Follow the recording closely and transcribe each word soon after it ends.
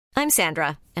I'm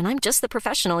Sandra, and I'm just the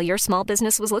professional your small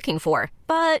business was looking for.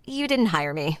 But you didn't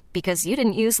hire me because you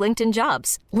didn't use LinkedIn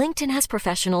Jobs. LinkedIn has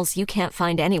professionals you can't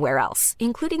find anywhere else,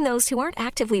 including those who aren't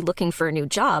actively looking for a new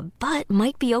job, but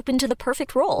might be open to the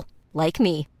perfect role, like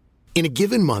me. In a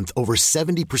given month, over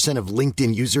 70% of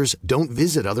LinkedIn users don't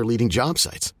visit other leading job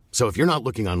sites. So if you're not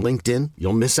looking on LinkedIn,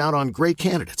 you'll miss out on great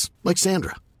candidates like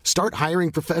Sandra. Start hiring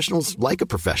professionals like a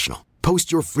professional.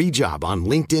 Post your free job on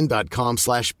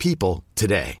linkedin.com/people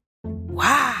today.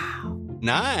 Wow.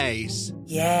 Nice.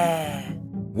 Yeah.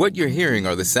 What you're hearing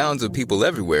are the sounds of people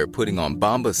everywhere putting on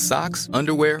Bombas socks,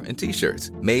 underwear, and T-shirts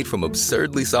made from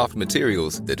absurdly soft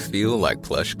materials that feel like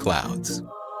plush clouds.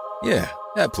 Yeah,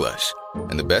 that plush.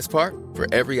 And the best part? For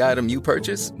every item you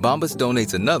purchase, Bombas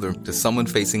donates another to someone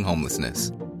facing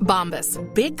homelessness. Bombas.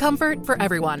 Big comfort for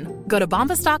everyone. Go to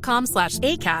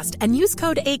bombas.com/ACAST and use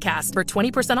code ACAST for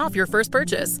 20% off your first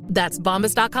purchase. That's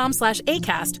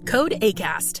bombas.com/ACAST. Code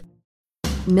ACAST.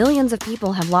 Millions of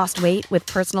people have lost weight with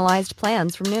personalized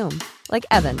plans from Noom. Like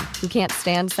Evan, who can't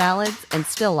stand salads and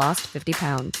still lost 50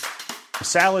 pounds.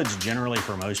 Salads generally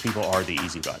for most people are the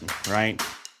easy button, right?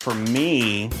 For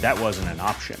me, that wasn't an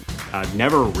option. I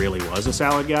never really was a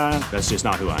salad guy. That's just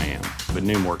not who I am. But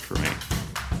Noom worked for me.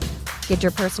 Get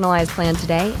your personalized plan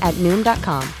today at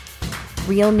Noom.com.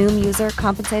 Real Noom user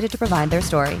compensated to provide their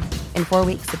story. In 4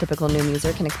 weeks, the typical Noom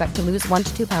user can expect to lose 1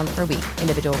 to 2 pounds per week.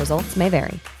 Individual results may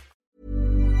vary.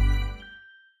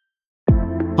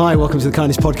 Hi, welcome to the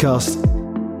Kindness Podcast.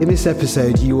 In this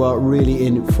episode, you are really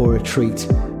in for a treat.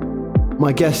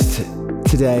 My guest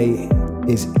today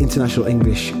is international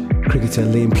English cricketer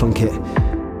Liam Plunkett.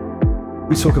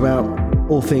 We talk about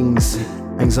all things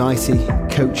anxiety,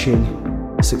 coaching,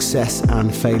 success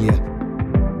and failure.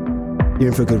 You're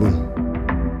in for a good one.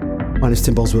 My name is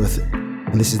Tim Bosworth,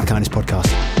 and this is the Kindness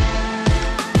Podcast.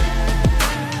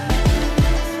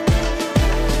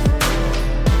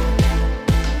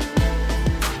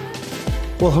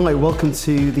 Well, hi, welcome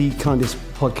to the Kindness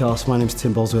Podcast. My name is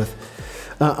Tim Bosworth.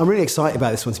 I'm really excited about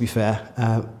this one, to be fair.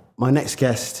 My next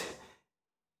guest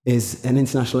is an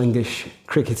international English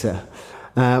cricketer.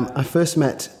 I first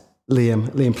met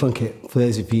Liam Plunkett, for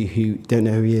those of you who don't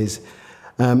know who he is.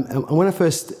 And when I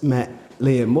first met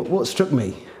Liam, what struck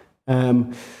me,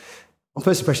 on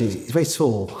first impression, he's very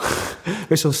tall,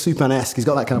 very sort of Superman-esque. He's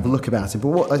got that kind of look about him.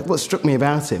 But what struck me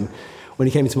about him when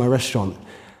he came into my restaurant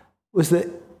was that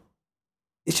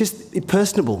it's just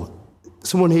personable.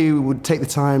 Someone who would take the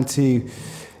time to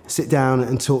sit down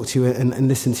and talk to you and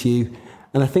listen to you.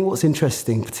 And I think what's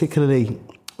interesting, particularly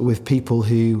with people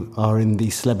who are in the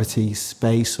celebrity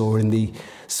space or in the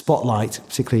spotlight,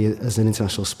 particularly as an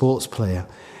international sports player,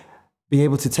 being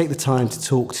able to take the time to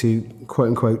talk to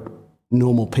quote-unquote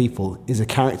normal people is a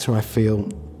character, I feel,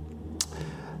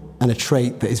 and a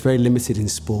trait that is very limited in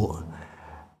sport.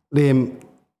 Liam,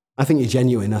 I think you're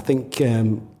genuine. I think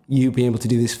you being able to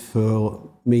do this for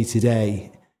me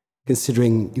today,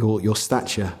 considering your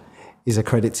stature, is a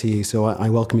credit to you. So I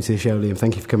welcome you to the show, Liam.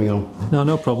 Thank you for coming on.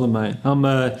 No problem, mate. I'm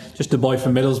just a boy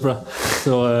from Middlesbrough.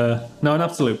 So, an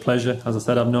absolute pleasure. As I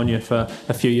said, I've known you for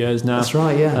a few years now. That's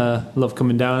right, yeah. Love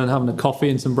coming down and having a coffee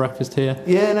and some breakfast here.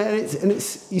 Yeah, and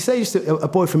it's you say you're just a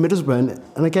boy from Middlesbrough,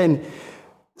 and again,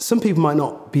 some people might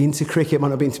not be into cricket,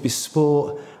 might not be into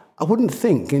sport. I wouldn't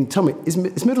think, and tell me, is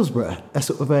Middlesbrough a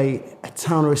sort of a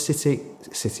town or a city,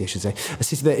 I should say, a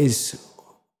city that is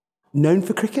known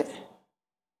for cricket?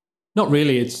 Not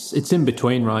really. It's in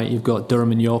between, right? You've got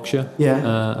Durham and Yorkshire,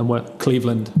 and we're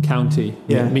Cleveland County.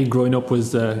 Yeah. Me growing up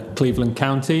was Cleveland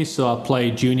County, so I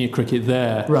played junior cricket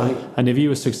there. Right. And if you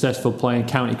were successful playing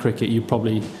county cricket, you'd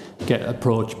probably get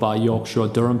approached by Yorkshire or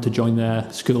Durham to join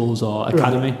their schools or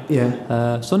academy. Right.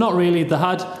 Yeah. So not really. They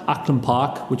had Ackland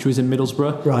Park, which was in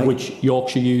Middlesbrough, right, which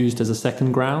Yorkshire used as a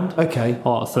second ground, okay,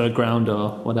 or a third ground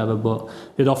or whatever. But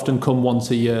they'd often come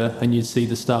once a year, and you'd see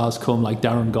the stars come, like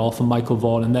Darren Gough and Michael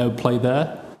Vaughan, and they would play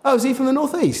there. Oh, is he from the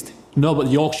northeast? No, but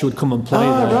Yorkshire would come and play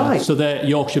there. Right. So they're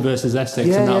Yorkshire versus Essex,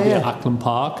 and that'll be at Ackland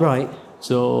Park. Right.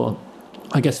 So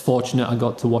I guess fortunate I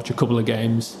got to watch a couple of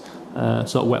games.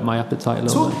 Sort of whet my appetite a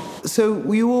little bit. So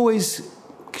were you always,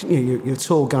 you're a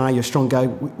tall guy, you're a strong guy,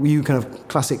 were you kind of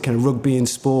classic kind of rugby and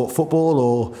sport, football,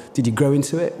 or did you grow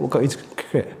into it? What got you into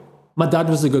cricket? My dad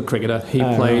was a good cricketer. He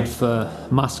played for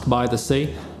Mask by the Sea,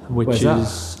 which Where's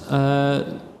is...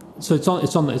 So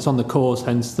it's on the course,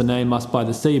 hence the name Mask by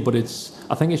the Sea, but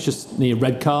I think it's just near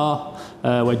Redcar,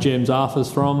 where James Arthur's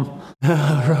from.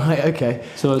 Right, okay.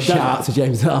 So shout out to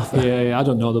James Arthur. Yeah, I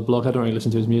don't know the bloke. I don't really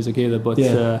listen to his music either, but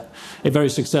a very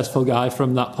successful guy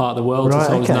from that part of the world. Right,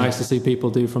 it's always nice to see people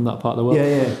do from that part of the world.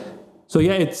 Yeah. So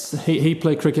yeah, he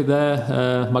played cricket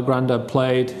there. My granddad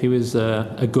played. He was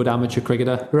a good amateur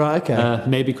cricketer. Right, okay.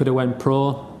 Maybe could have went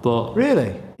pro, but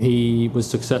really, he was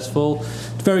successful.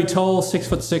 Very tall,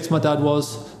 6'6". My dad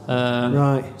was.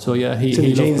 Right. So yeah, he in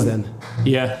the genes then.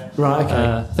 Yeah. Right.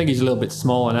 Okay. I think he's a little bit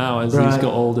small now as he's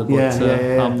got older. But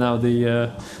I'm now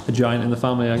the giant in the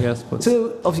family, I guess. But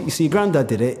so obviously, you see, your granddad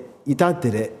did it. Your dad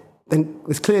did it. Then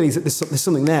there's clearly there's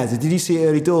something there. Did you see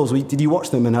early doors? Did you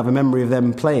watch them and have a memory of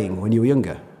them playing when you were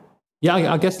younger? Yeah,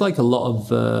 I guess like a lot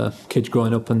of kids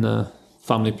growing up in the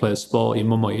family play a sport, your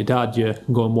mum or your dad, you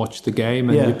go and watch the game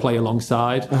and you play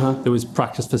alongside. There was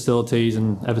practice facilities,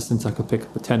 and ever since I could pick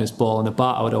up a tennis ball and a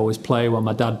bat, I would always play while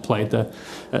my dad played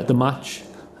the match.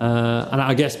 And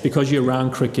I guess because you're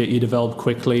around cricket, you develop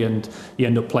quickly and you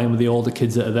end up playing with the older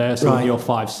kids that are there. So when you're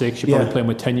 5, 6, you're probably playing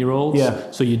with 10-year-olds. Yeah.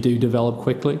 So you do develop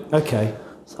quickly. Okay.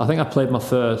 So I think I played my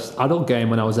first adult game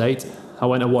when I was 8. I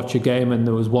went to watch a game and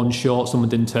there was one short, someone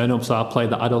didn't turn up, so I played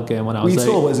the adult game when I was 8. Were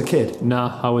you tall as a kid?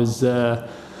 Nah, I was...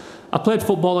 I played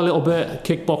football a little bit,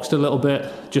 kickboxed a little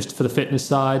bit, just for the fitness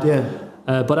side. Yeah.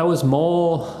 But I was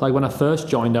more, like when I first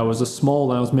joined, I was a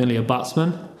small and I was mainly a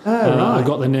batsman. Oh, right. I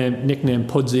got the nickname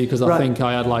Pudsey because I think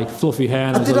I had like fluffy hair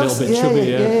and I was a little bit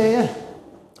chubby. Yeah.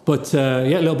 But a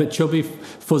little bit chubby,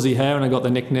 fuzzy hair, and I got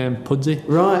the nickname Pudsey.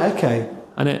 Right, okay.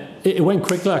 And it went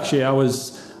quickly actually.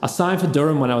 I signed for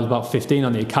Durham when I was about 15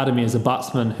 on the academy as a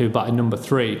batsman who batted number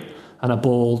 3, and I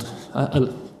bowled.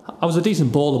 I was a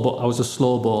decent bowler, but I was a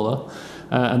slow bowler.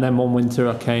 And then one winter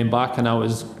I came back and I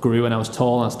grew and I was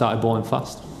tall and I started bowling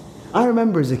fast. I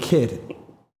remember as a kid.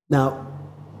 Now,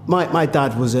 my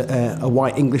dad was a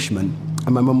white Englishman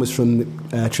and my mum was from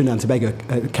Trinidad and Tobago,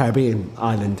 a Caribbean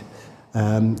island,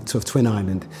 sort of twin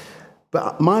island.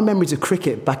 But my memories of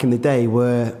cricket back in the day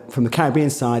were from the Caribbean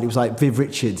side. It was like Viv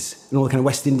Richards and all the kind of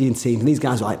West Indian teams, and these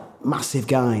guys were like massive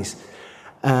guys.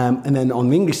 And then on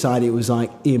the English side, it was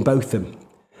like Ian Botham,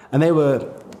 and they were,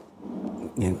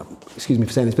 excuse me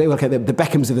for saying this, but they were like the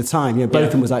Beckhams of the time.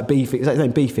 Botham was like Beefy. Is that his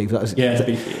name, Beefy?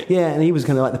 Beefy. Yeah, and he was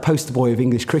kind of like the poster boy of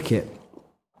English cricket.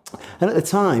 And at the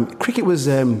time, cricket was,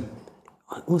 I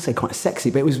won't say quite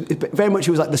sexy, but it was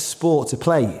like the sport to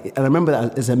play. And I remember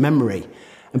that as a memory.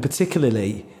 And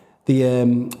particularly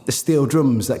the steel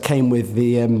drums that came with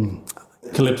the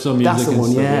calypso music. That's the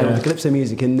one, the calypso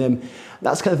music, and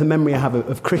that's kind of the memory I have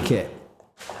of cricket.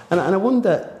 And I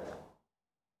wonder,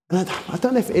 and I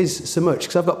don't know if it is so much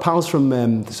because I've got pals from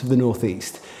sort of the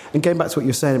northeast, and going back to what you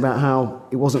were saying about how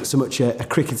it wasn't so much a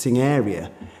cricketing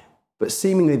area, but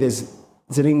seemingly there's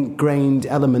an ingrained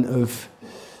element of.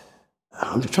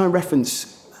 I'm trying to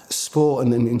reference sport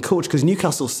and culture, because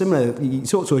Newcastle's similar. You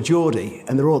talk to a Geordie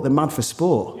and they're mad for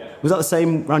sport. Yeah. Was that the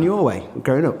same around your way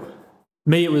growing up?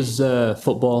 Me, it was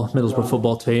football, Middlesbrough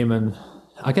football team, and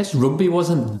I guess rugby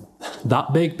wasn't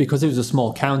that big because it was a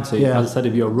small county. Yeah. As I said,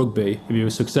 if you were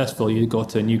successful, you'd go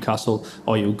to Newcastle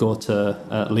or you'd go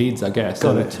to Leeds, I guess.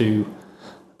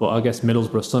 But I guess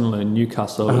Middlesbrough, Sunderland,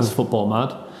 Newcastle was football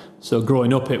mad. So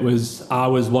growing up, I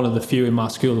was one of the few in my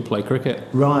school to play cricket.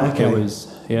 Right,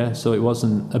 okay. So it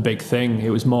wasn't a big thing. It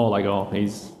was more like,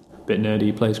 he's a bit nerdy,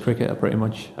 he plays cricket, pretty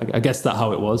much. I guess that's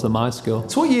how it was at my school.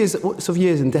 So what sort of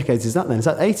years and decades is that then? Is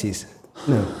that 80s?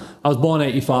 No. I was born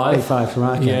 85. 85,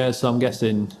 right, okay. Yeah, so I'm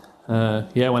guessing,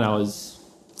 when I was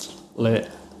late,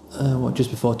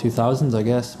 just before 2000s, I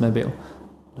guess, maybe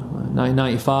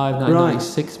 1995,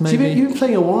 1996, maybe. So you've been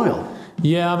playing a while?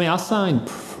 Yeah, I signed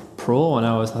pro when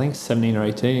I was, I think, 17 or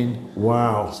 18.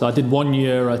 Wow. So I did 1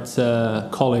 year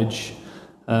at college.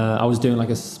 I was doing like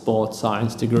a sports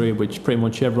science degree, which pretty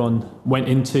much everyone went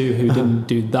into who didn't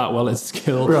do that well at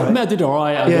school. Right. I did all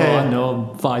right. I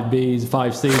know 5 Bs,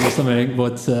 5 Cs or something,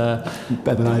 but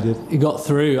better than I did. You got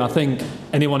through. I think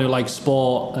anyone who likes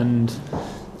sport and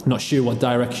not sure what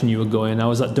direction you were going. I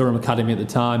was at Durham Academy at the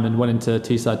time and went into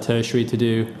Teesside Tertiary to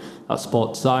do that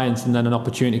sports science, and then an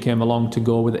opportunity came along to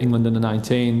go with England in the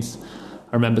 19s.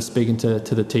 I remember speaking to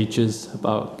the teachers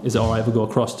about, is it all right if I go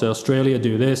across to Australia,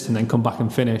 do this, and then come back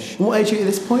and finish? What age are you at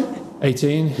this point?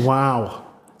 18. Wow.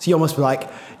 So you almost were like,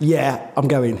 yeah, I'm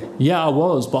going. Yeah, I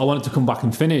was, but I wanted to come back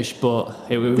and finish. But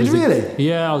it was. Did you really?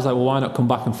 Yeah, I was like, well, why not come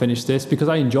back and finish this? Because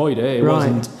I enjoyed it. It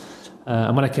wasn't.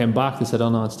 And when I came back, they said, oh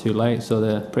no, it's too late. So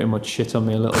they pretty much shit on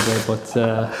me a little bit. But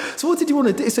so what did you want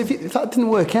to do? So if that didn't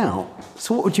work out,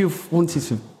 so what would you have wanted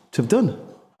to have done?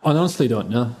 I honestly don't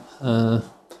know.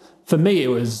 For me, it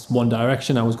was one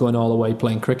direction. I was going all the way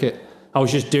playing cricket. I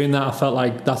was just doing that. I felt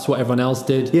like that's what everyone else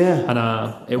did. Yeah. And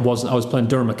I was playing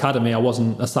Durham Academy. I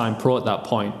wasn't assigned pro at that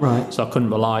point. Right. So I couldn't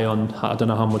rely on, I don't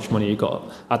know how much money you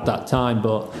got at that time,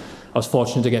 but I was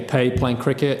fortunate to get paid playing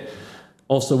cricket.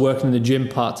 Also working in the gym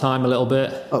part-time a little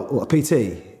bit. Oh, what, a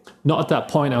PT? not at that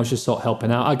point. I was just sort of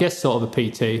helping out. I guess sort of a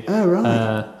PT. Oh,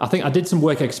 right. I think I did some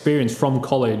work experience from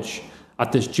college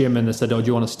at this gym, and they said, "Oh, do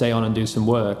you want to stay on and do some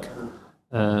work?"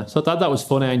 So that was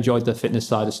fun. I enjoyed the fitness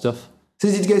side of stuff. So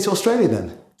did you go to Australia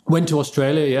then? Went to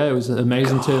Australia, yeah. It was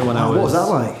amazing too. When I was... What was that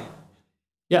like?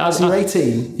 Yeah, so you were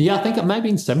 18? Yeah, I think I may have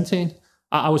been 17.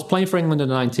 I was playing for England in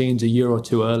the 19s a year or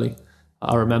two early.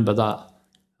 I remember that.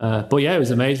 But yeah, it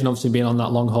was amazing, obviously, being on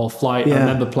that long-haul flight. Yeah. I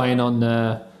remember playing on,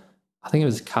 I think it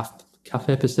was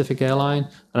Cathay Pacific Airline,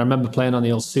 and I remember playing on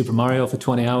the old Super Mario for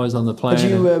 20 hours on the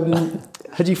plane.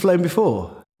 Had you flown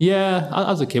before? Yeah,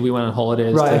 as a kid, we went on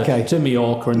holidays to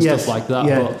Mallorca and stuff like that,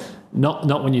 but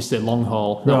not when you sit long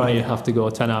haul, not when you have to go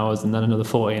 10 hours and then another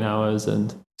 14 hours.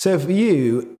 And so for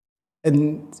you,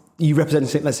 and you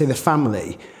represent, let's say, the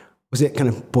family, was it kind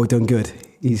of, boy, done good?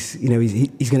 He's going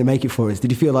to make it for us.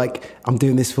 Did you feel like, I'm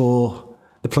doing this for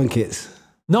the Plunketts?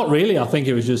 Not really. I think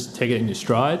it was just take it in your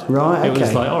stride. Right, It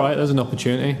was like, all right, there's an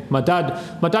opportunity. My dad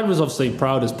was obviously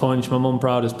proud as punch. My mum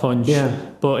proud as punch. Yeah.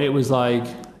 But it was like,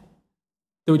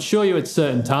 they would show you at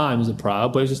certain times they're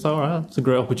proud, but it was just like, all right, it's a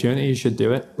great opportunity. You should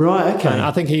do it. Right, okay. And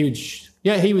I think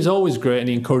he was always great and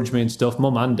he encouraged me and stuff,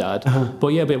 mum and dad. But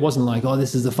it wasn't like, oh,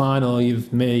 this is the final, you've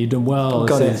done well.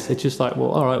 It's just like, well,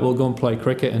 all right, we'll go and play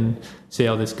cricket and see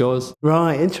how this goes.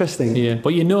 Right, interesting. Yeah,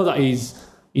 but you know that he's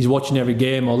watching every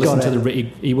game or listening to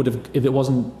he would have, if it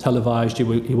wasn't televised, he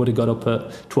would have got up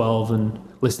at 12 and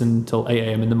listened until 8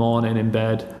 a.m. in the morning in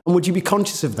bed. And would you be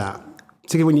conscious of that?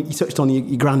 Particularly when you touched on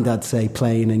your granddad, say,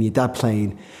 playing and your dad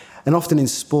playing. And often in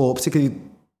sport, particularly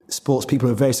sports people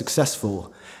who are very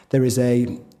successful, there is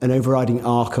an overriding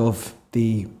arc of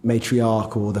the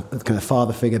matriarch or the kind of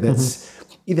father figure that's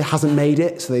either hasn't made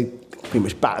it, so they pretty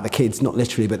much batter the kids, not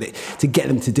literally, but to get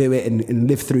them to do it and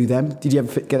live through them. Did you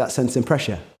ever get that sense and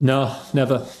pressure? No,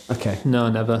 never. Okay. No,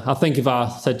 never. I think if I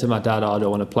said to my dad, I don't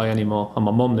want to play anymore, and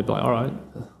my mum, they'd be like, all right,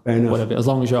 fair enough. Whatever, as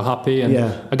long as you're happy. And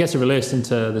I guess in relation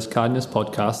to this kindness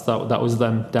podcast, that was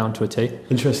them down to a T.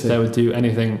 Interesting. They would do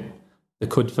anything they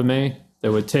could for me. They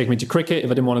would take me to cricket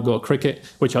if I didn't want to go to cricket,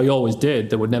 which I always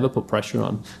did. They would never put pressure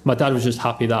on. My dad was just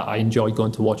happy that I enjoyed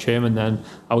going to watch him, and then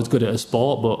I was good at a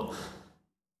sport. But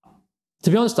to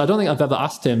be honest, I don't think I've ever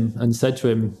asked him and said to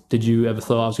him, did you ever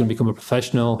thought I was going to become a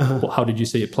professional? How did you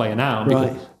see it playing out?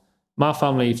 Because my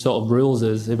family sort of rules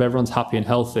is if everyone's happy and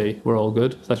healthy, we're all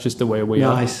good. That's just the way we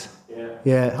are. Nice.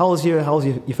 Yeah. How old are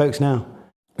your folks now?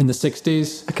 In the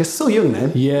 60s. Okay, still young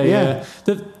then. Yeah.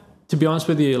 To be honest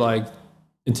with you, like,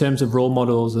 in terms of role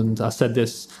models, and I said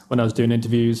this when I was doing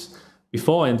interviews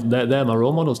before, and they're my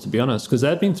role models, to be honest, because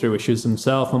they've been through issues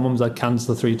themselves. My mum's had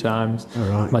cancer 3 times. Oh,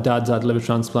 right. My dad's had liver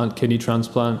transplant, kidney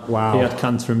transplant. Wow. He had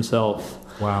cancer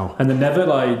himself. Wow. And they never,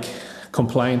 like,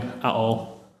 complain at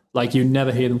all. Like, you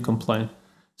never hear them complain.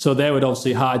 So they would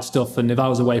obviously hide stuff, and if I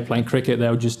was away playing cricket, they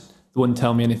wouldn't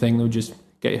tell me anything. They would just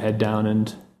get your head down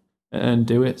and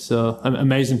do it. So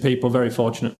amazing people, very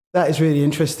fortunate. That is really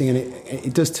interesting, and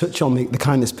it does touch on the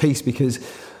kindness piece, because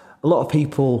a lot of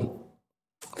people,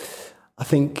 I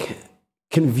think,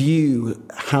 can view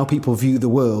how people view the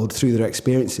world through their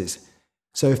experiences.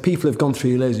 So if people have gone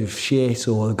through loads of shit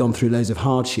or have gone through loads of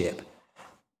hardship,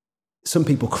 some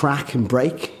people crack and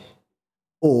break,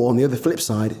 or on the other flip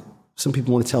side, some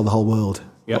people want to tell the whole world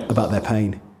about their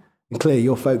pain. And clearly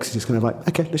your folks are just kind of like,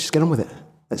 okay, let's just get on with it.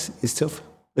 It's tough.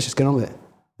 Let's just get on with it.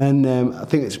 And I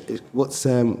think what's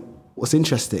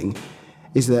interesting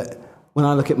is that when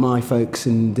I look at my folks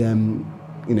and,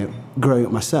 growing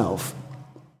up myself,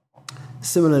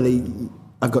 similarly,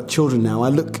 I've got children now. I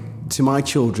look to my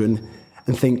children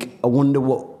and think, I wonder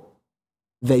what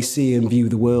they see and view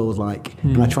the world like.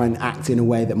 And I try and act in a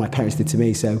way that my parents did to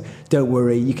me. So don't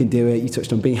worry, you can do it. You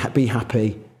touched on be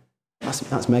happy.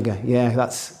 That's mega. Yeah,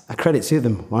 that's a credit to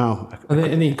them. Wow.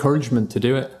 And the encouragement to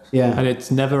do it. Yeah. And it's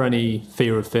never any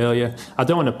fear of failure. I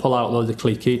don't want to pull out loads of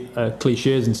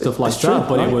cliches and stuff like that,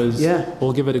 but it was,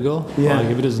 we'll give it a go. Yeah.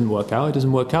 Like, if it doesn't work out, it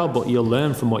doesn't work out, but you'll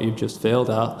learn from what you've just failed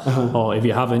at. Or if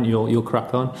you haven't, you'll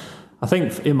crack on. I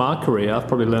think in my career, I've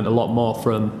probably learned a lot more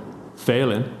from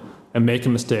failing and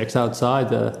making mistakes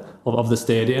outside of the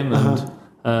stadium. And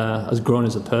as grown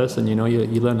as a person, you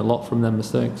learn a lot from them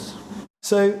mistakes.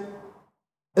 So,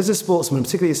 as a sportsman,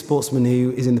 particularly a sportsman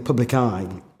who is in the public eye,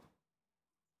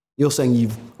 you're saying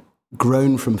you've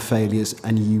grown from failures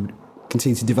and you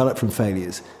continue to develop from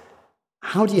failures.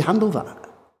 How do you handle that?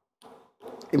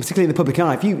 And particularly in the public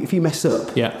eye, if you mess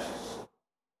up,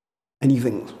 and you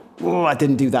think, "Oh, I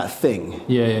didn't do that thing."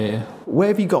 Yeah. Where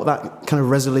have you got that kind of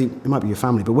resolute? It might be your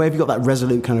family, but where have you got that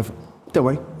resolute kind of? Don't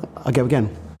worry, I'll go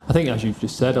again. I think, as you've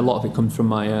just said, a lot of it comes from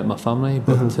my family,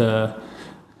 but.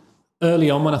 Early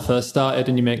on when I first started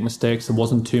and you make mistakes, there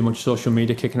wasn't too much social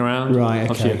media kicking around. Right, okay.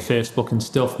 Obviously you had Facebook and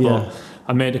stuff, but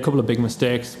I made a couple of big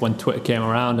mistakes when Twitter came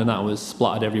around and that was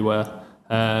splattered everywhere.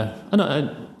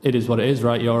 It is what it is,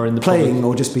 right? You're in the playing public,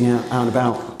 or just being out and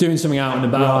about? doing something out and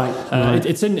about. Right.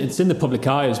 It's in the public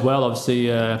eye as well, obviously,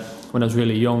 when I was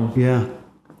really young. Yeah.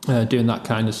 Doing that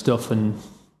kind of stuff, and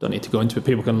don't need to go into it.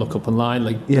 People can look up online.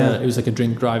 It was like a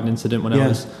drink driving incident when I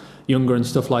was younger and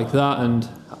stuff like that, and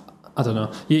I don't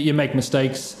know. You make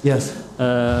mistakes. Yes.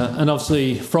 And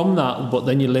obviously from that, but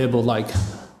then you're labelled like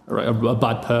a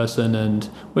bad person, and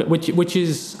which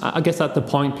is, I guess, at the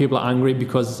point people are angry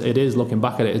because it is, looking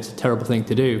back at it, it's a terrible thing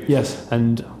to do. Yes.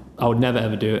 And I would never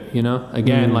ever do it.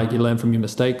 Again, like you learn from your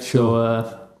mistakes. Sure.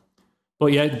 So.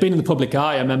 But yeah, being in the public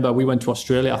eye, I remember we went to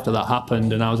Australia after that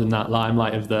happened, and I was in that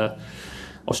limelight of the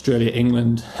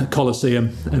Australia-England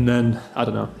Coliseum, and then I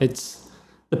don't know. It's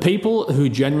the people who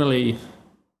generally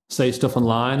say stuff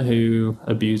online who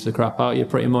abuse the crap out of you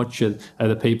pretty much are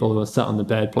the people who are sat on the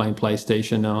bed playing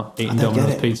PlayStation or eating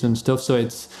Domino's pizza and stuff. So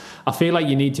I feel like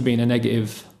you need to be in a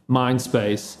negative mind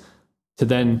space to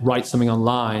then write something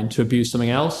online to abuse something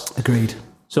else. Agreed.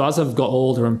 So as I've got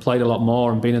older and played a lot more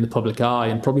and been in the public eye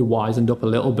and probably wisened up a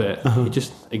little bit, you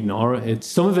just ignore it. It's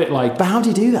some of it like... But how do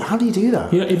you do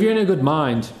that? If you're in a good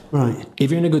mind, right? If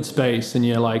you're in a good space and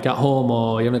you're like at home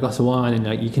or you're having a glass of wine and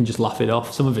like, you can just laugh it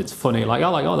off. Some of it's funny.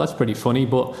 Oh, that's pretty funny,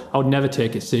 but I would never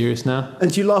take it serious now. And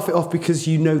do you laugh it off because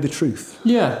you know the truth?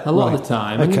 Yeah, a lot of the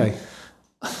time. Okay.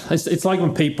 It's like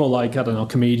when people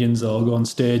comedians or go on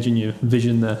stage and you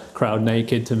vision the crowd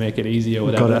naked to make it easy or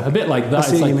whatever. A bit like that.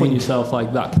 It's like putting yourself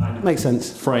like that kind of makes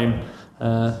sense frame.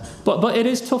 But it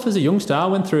is tough as a youngster. I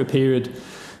went through a period.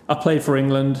 I played for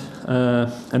England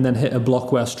and then hit a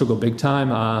block where I struggled big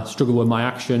time. I struggled with my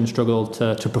action, struggled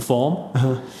to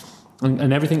perform.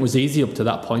 And everything was easy up to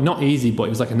that point. Not easy, but it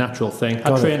was like a natural thing.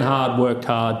 I trained hard, worked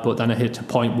hard, but then I hit a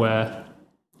point where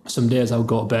some days I would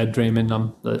go to bed dreaming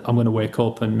I'm going to wake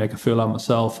up and make a fool out of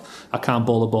myself. I can't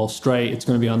bowl the ball straight. It's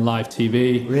going to be on live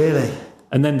TV. Really?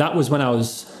 And then that was when I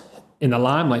was in the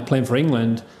limelight playing for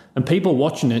England, and people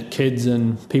watching it, kids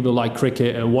and people like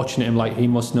cricket, are watching him like he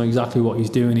must know exactly what he's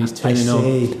doing. He's turning up.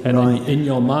 And then in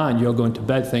your mind, you're going to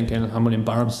bed thinking, I'm going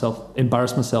to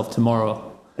embarrass myself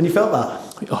tomorrow. And you felt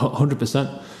that?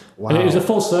 100%. Wow. And it was a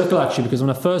full circle, actually, because when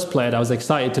I first played, I was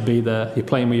excited to be there. You're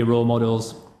playing with your role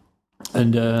models.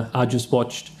 And I just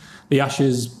watched the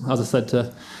Ashes, as I said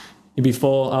to you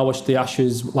before, I watched the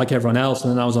Ashes like everyone else,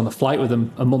 and then I was on a flight with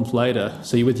them a month later.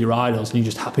 So you're with your idols and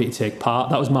you're just happy to take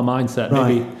part. That was my mindset.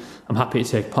 Right. Maybe I'm happy to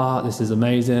take part. This is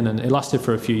amazing. And it lasted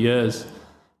for a few years.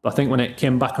 But I think when it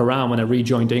came back around, when I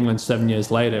rejoined England 7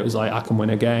 years later, it was like, I can win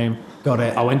a game. Got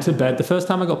it. I went to bed. The first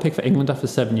time I got picked for England after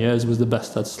 7 years was the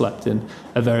best I'd slept in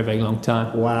a very, very long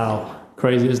time. Wow.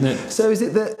 Crazy, isn't it? So is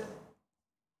it that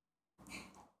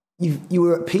you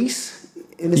were at peace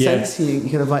in a sense? You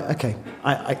kind of like, okay,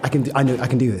 I can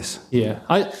do this. Yeah.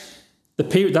 The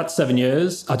period, that 7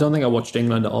 years, I don't think I watched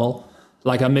England at all.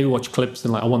 Like I maybe watched clips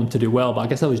and like I want them to do well, but I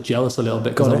guess I was jealous a little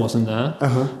bit because I wasn't there.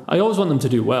 I always want them to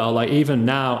do well. Like even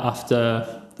now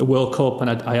after the World Cup and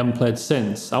I haven't played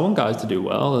since, I want guys to do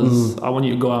well. I want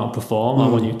you to go out and perform. I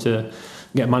want you to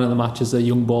get man of the match as a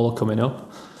young bowler coming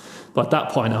up. But at that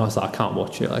point, I was like, I can't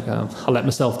watch it. Like, I let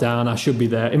myself down. I should be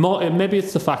there. Maybe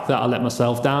it's the fact that I let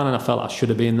myself down and I felt I should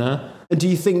have been there. And do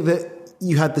you think that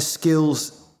you had the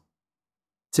skills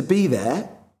to be there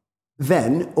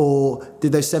then, or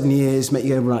did those 7 years make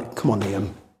you go, right, come on,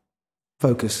 Liam,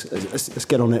 focus. Let's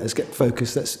get on it. Let's get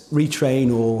focused. Let's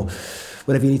retrain or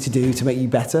whatever you need to do to make you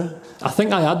better? I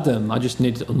think I had them. I just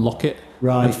needed to unlock it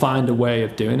and find a way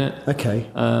of doing it.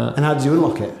 Okay. And how did you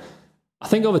unlock it? I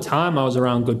think over time I was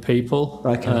around good people.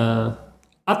 Okay.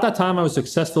 At that time I was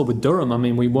successful with Durham. I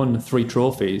mean, we won 3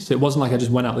 trophies. It wasn't like I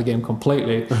just went out of the game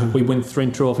completely. We won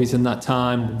 3 trophies in that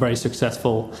time. Very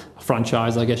successful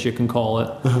franchise, I guess you can call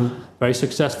it. Very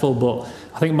successful, but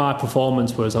I think my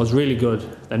performance was I was really good,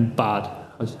 then bad.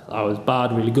 I was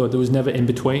bad, really good. There was never in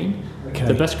between. Okay.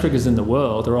 The best cricketers in the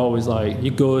world are always like,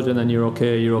 you're good and then you're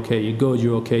okay, you're good,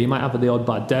 you're okay. You might have the odd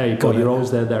bad day, but you're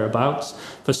always thereabouts.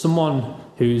 For someone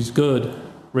who's good,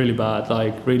 really bad,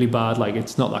 like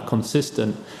it's not that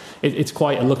consistent. It's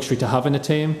quite a luxury to have in a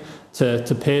team,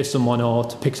 to pay someone or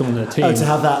to pick someone in a team. Oh, to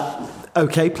have that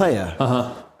okay player?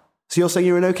 So you're saying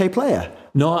you're an okay player?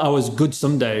 No, I was good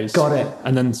some days. Got it.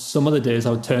 And then some other days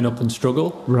I would turn up and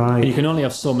struggle. Right. And you can only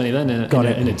have so many then in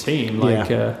a team. Like,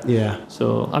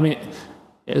 So, I mean,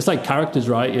 it's like characters,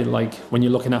 right? Like when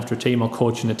you're looking after a team or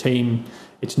coaching a team,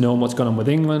 it's knowing what's going on with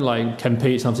England. Like Ken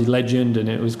Pete's obviously legend, and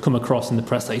it was come across in the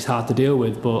press that he's hard to deal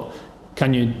with. But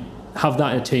can you have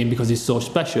that in a team because he's so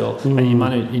special, and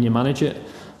you manage it.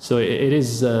 So it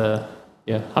is,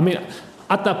 yeah. I mean,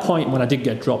 at that point when I did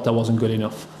get dropped, I wasn't good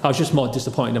enough. I was just more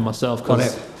disappointed in myself. Got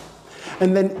it.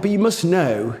 And then, but you must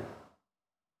know,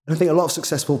 I think a lot of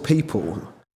successful people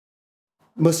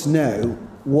must know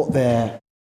what they're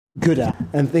good at,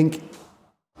 and think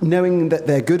knowing that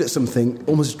they're good at something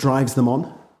almost drives them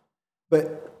on.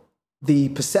 But the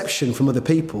perception from other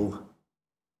people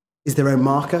is their own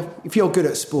marker. If you're good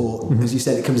at sport, as you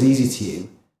said, it comes easy to you,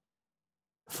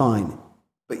 fine.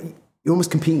 But you're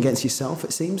almost competing against yourself,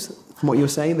 it seems, from what you were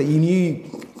saying, that you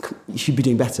knew you should be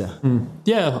doing better.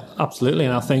 Yeah, absolutely.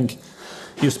 And I think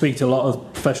you speak to a lot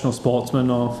of professional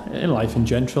sportsmen, or in life in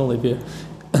general, if you're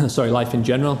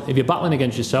battling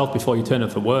against yourself before you turn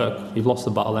up for work, you've lost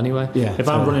the battle anyway. Yeah, if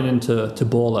I'm running to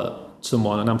ball at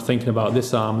someone and I'm thinking about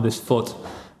this arm, this foot,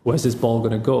 where's this ball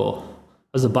going to go?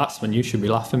 As a batsman, you should be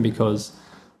laughing because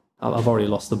I've already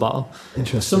lost the battle.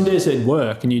 Interesting. Some days it'd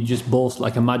work and you just bolt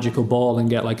like a magical ball and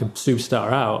get like a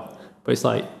superstar out. But it's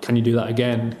like, can you do that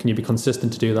again? Can you be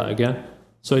consistent to do that again?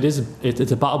 So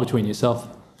it's a battle between yourself.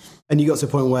 And you got to a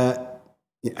point where,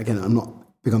 again, I'm not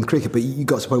big on the cricket, but you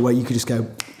got to a point where you could just go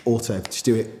auto, just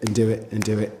do it and do it and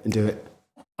do it and do it.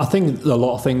 I think a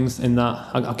lot of things in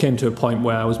that. I came to a point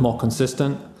where I was more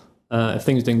consistent. If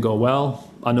things didn't go well,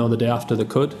 I know the day after they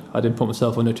could. I didn't put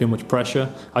myself under too much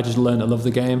pressure. I just learned to love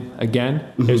the game again.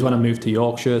 It was when I moved to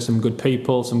Yorkshire, some good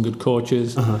people, some good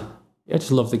coaches. Yeah, I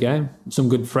just love the game. Some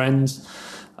good friends.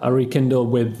 I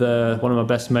rekindled with one of my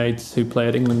best mates who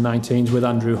played England 19s with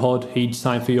Andrew Hodd. He'd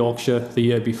signed for Yorkshire the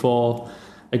year before.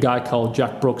 A guy called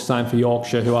Jack Brooks signed for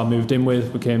Yorkshire, who I moved in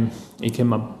with. He became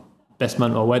my best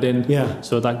man at my wedding. Yeah.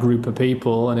 So that group of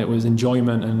people, and it was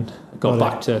enjoyment, and I got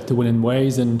back to winning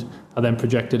ways, and I then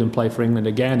projected and played for England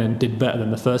again and did better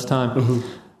than the first time.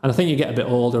 And I think you get a bit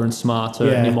older and smarter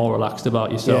and you're more relaxed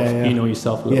about yourself. You know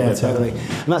yourself a little bit totally.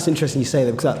 better. And that's interesting you say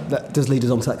that, because that does lead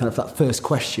us on to that first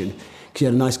question, because you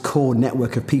had a nice core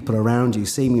network of people around you,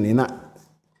 seemingly, and that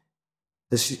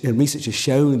research has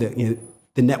shown that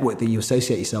the network that you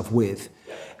associate yourself with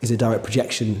is a direct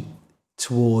projection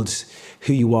towards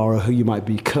who you are or who you might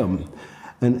become.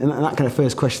 And that kind of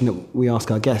first question that we ask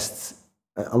our guests,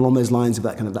 along those lines of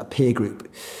that peer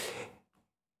group,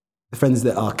 the friends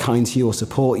that are kind to you or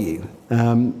support you.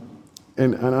 And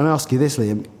I ask you this,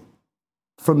 Liam,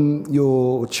 from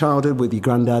your childhood with your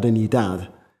granddad and your dad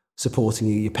supporting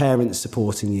you, your parents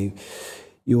supporting you,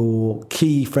 your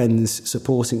key friends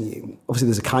supporting you, obviously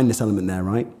there's a kindness element there,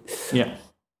 right? Yeah.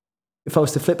 If I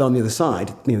was to flip that on the other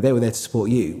side, they were there to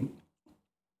support you.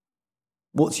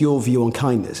 What's your view on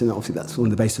kindness? And obviously that's one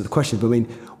of the basis of the question, but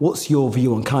what's your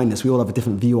view on kindness? We all have a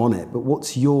different view on it, but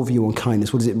what's your view on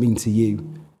kindness? What does it mean to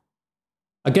you?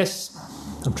 I guess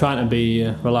I'm trying to be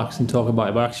relaxed and talk about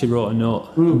it, but I actually wrote a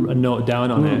note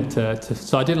down on it.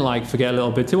 So I didn't forget a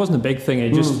little bit. It wasn't a big thing.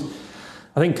 It just,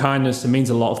 I think kindness, it means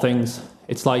a lot of things.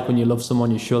 It's like when you love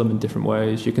someone, you show them in different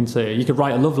ways. You could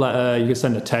write a love letter, you could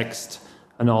send a text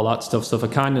and all that stuff. So for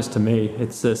kindness to me,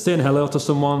 it's saying hello to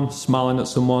someone, smiling at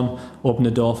someone, opening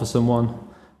the door for someone,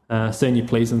 saying your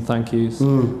please and thank yous,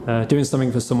 doing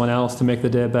something for someone else to make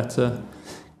the day better.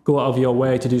 Go out of your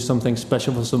way to do something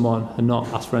special for someone and not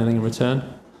ask for anything in return.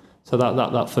 So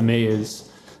that for me is,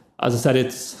 as I said,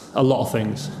 it's a lot of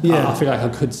things. I feel like I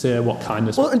could say what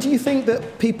kindness. Well, and do you think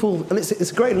that people, and it's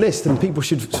a great list, and people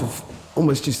should sort of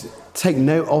almost just take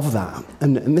note of that.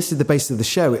 And this is the basis of the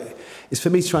show. It's for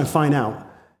me to try and find out,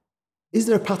 is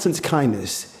there a pattern to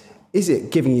kindness? Is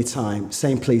it giving you time,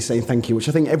 saying please, saying thank you, which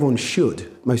I think everyone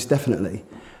should, most definitely.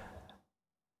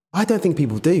 I don't think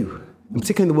people do, and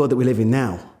particularly in the world that we live in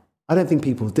now. I don't think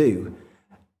people do.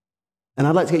 And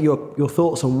I'd like to get your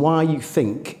thoughts on why you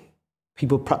think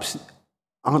people perhaps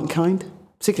aren't kind,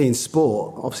 particularly in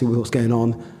sport, obviously with what's going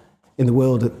on in the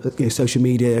world. Social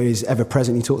media is ever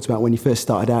present. You talked about when you first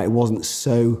started out, it wasn't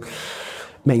so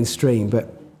mainstream,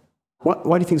 but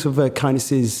why do you think sort of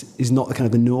kindness is not the kind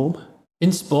of the norm?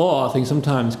 In sport, I think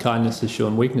sometimes kindness is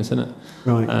showing weakness, isn't it?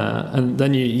 Right. And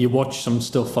then you watch some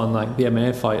stuff on like the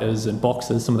MMA fighters and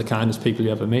boxers, some of the kindest people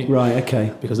you ever meet. Right,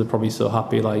 okay. Because they're probably so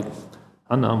happy, like,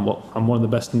 I know I'm one of the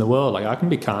best in the world. Like, I can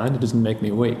be kind. It doesn't make me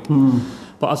weak.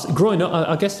 But growing up,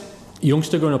 I guess,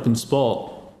 youngster growing up in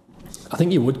sport, I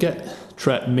think you would get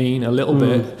mean a little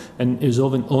bit, and it was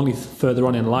only further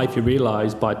on in life you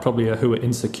realise by probably who were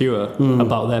insecure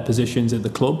about their positions at the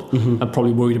club and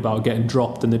probably worried about getting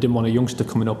dropped, and they didn't want a youngster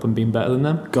coming up and being better than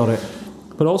them. Got it.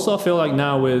 But also I feel like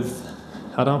now with,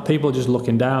 people just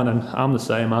looking down, and I'm the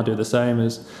same, I do the same,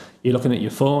 is you're looking at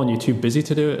your phone, you're too busy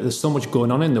to do it. There's so much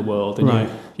going on in the world, and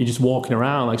you're just walking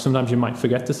around. Like sometimes you might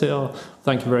forget to say, "Oh,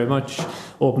 thank you very much,"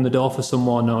 open the door for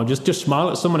someone, or just smile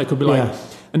at someone. It could be like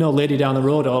an old lady down the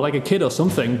road, or like a kid or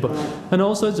something. But and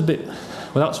also it's a bit,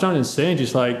 without sounding insane,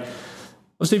 just like,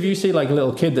 obviously if you see like a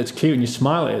little kid that's cute and you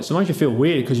smile at it, sometimes you feel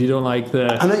weird because you don't like the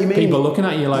people looking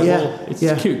at you. Like, well, it's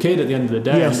a cute kid at the end of the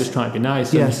day. I'm just trying to be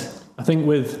nice. Yes. And I think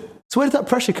So where did that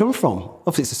pressure come from?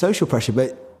 Obviously it's a social pressure, but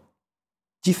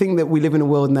do you think that we live in a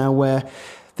world now where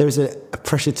there is a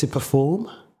pressure to perform,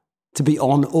 to be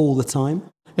on all the time?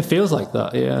 It feels like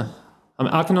that, yeah. I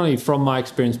mean, I can only, from my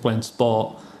experience playing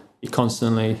sport, you're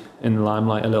constantly in the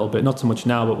limelight a little bit. Not so much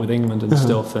now, but with England and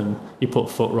stuff, and you put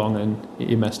a foot wrong and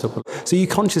you messed up. So you're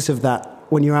conscious of that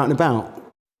when you're out and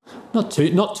about? Not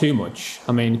too much.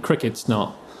 I mean, cricket's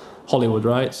not Hollywood,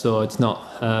 right? So it's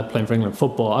not playing for England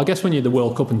football. I guess when you're the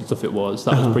World Cup and stuff, that was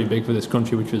pretty big for this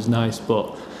country, which was nice,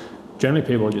 but generally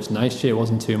people were just nice to you. It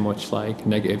wasn't too much like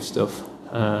negative stuff.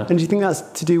 And do you think that's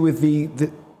to do with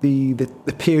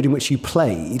the period in which you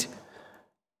played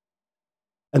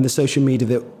and the social media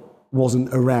that wasn't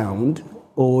around,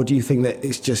 or do you think that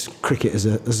it's just cricket as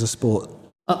a sport?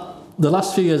 The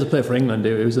last few years I played for England,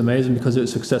 it was amazing because it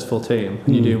was a successful team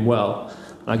and you're doing well.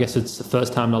 And I guess it's the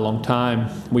first time in a long time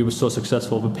we were so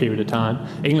successful over a period of time.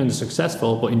 England is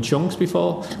successful, but in chunks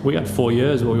before. We had 4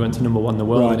 years where we went to number one in the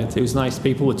world, and it was nice.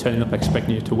 People were turning up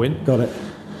expecting you to win. Got it.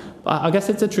 I guess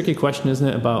it's a tricky question, isn't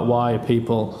it, about why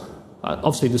people...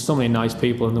 Obviously, there's so many nice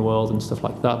people in the world and stuff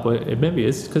like that, but it maybe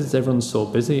is because everyone's so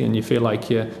busy and you feel like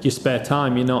your spare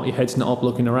time, your head's not up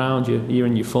looking around, you're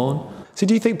in your phone. So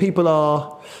do you think people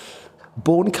are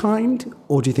born kind,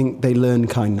 or do you think they learn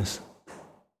kindness?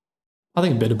 I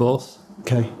think a bit of both.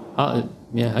 Okay.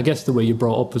 I guess the way you're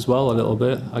brought up as well a little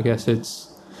bit. I guess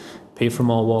it's people from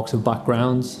all walks of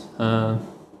backgrounds. The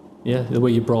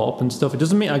way you're brought up and stuff. It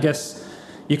doesn't mean, I guess...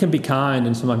 You can be kind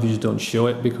and sometimes you just don't show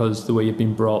it because the way you've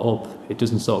been brought up, it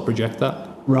doesn't sort of project that.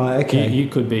 Right, okay. You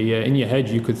could be, in your head,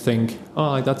 you could think,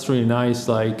 oh, like, that's really nice,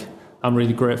 like, I'm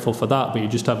really grateful for that, but you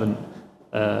just haven't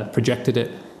projected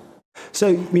it. So,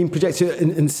 you mean projected it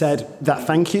and said that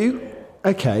thank you?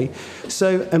 Okay.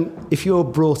 So, if you're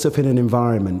brought up in an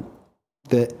environment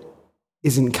that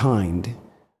isn't kind,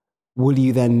 will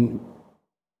you then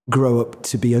grow up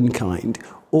to be unkind?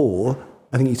 Or,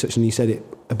 I think you touched on, you said it,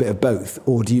 a bit of both,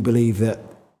 or do you believe that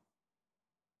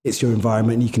it's your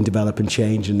environment and you can develop and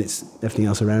change and it's everything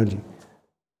else around you?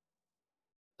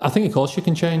 I think of course you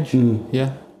can change.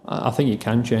 Yeah, I think you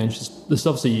can change. There's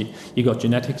obviously you got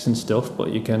genetics and stuff,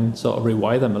 but you can sort of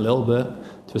rewire them a little bit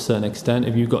to a certain extent.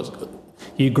 If you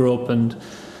grow up and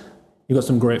you've got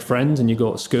some great friends and you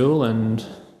go to school and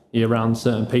you're around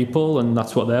certain people and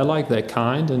that's what they're like, they're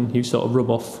kind, and you sort of rub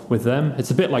off with them. It's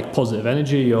a bit like positive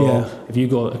energy, or if you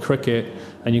go to cricket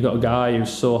and you've got a guy who's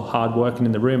so hard working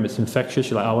in the room, it's infectious.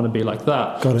 You're like, I want to be like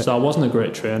that. So I wasn't a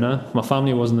great trainer. My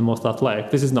family wasn't the most athletic.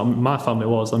 This is not my family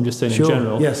was. I'm just saying in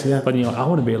general. Yes, yeah. But you're like, I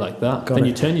want to be like that. Then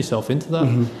you turn yourself into that.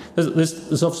 Mm-hmm.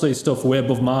 There's obviously stuff way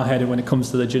above my head when it comes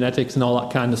to the genetics and all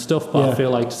that kind of stuff. But I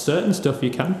feel like certain stuff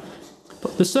you can.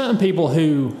 But there's certain people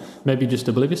who maybe just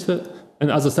oblivious to it. And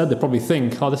as I said, they probably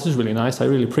think, oh, this is really nice. I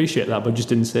really appreciate that, but just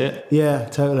didn't say it. Yeah,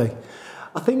 totally.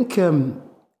 I think, and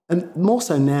more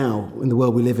so now in the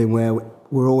world we live in where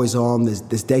we're always on,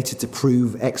 there's data to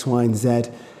prove X, Y, and Z,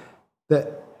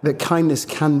 that kindness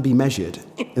can be measured.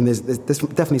 And there's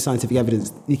definitely scientific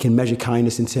evidence you can measure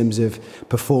kindness in terms of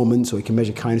performance, or you can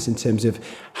measure kindness in terms of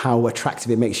how attractive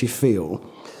it makes you feel.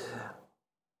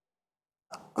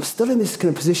 I'm still in this kind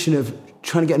of position of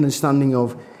trying to get an understanding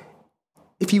of,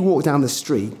 if you walk down the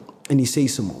street and you see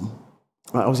someone,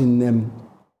 I was in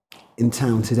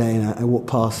town today and I walked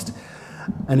past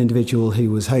an individual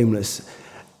who was homeless,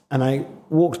 and I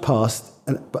walked past,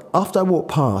 but after I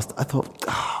walked past, I thought,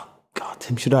 oh, God,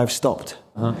 Tim, should I have stopped?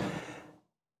 Uh-huh.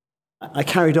 I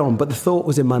carried on, but the thought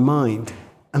was in my mind,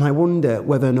 and I wonder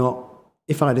whether or not,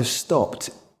 if I'd have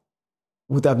stopped,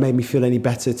 would that have made me feel any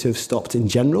better to have stopped in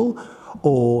general,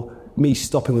 or me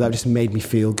stopping would that have just made me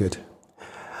feel good?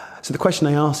 So the question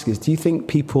I ask is, do you think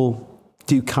people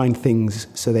do kind things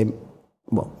so they,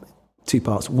 well, two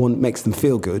parts. One, makes them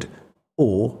feel good,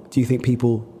 or do you think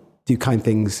people do kind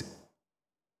things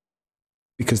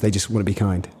because they just want to be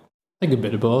kind? I think a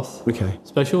bit of both. Okay.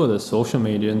 Especially with the social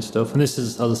media and stuff. And this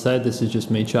is, as I said, this is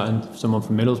just me chatting to someone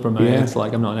from Middlesbrough, mate. Yeah. It's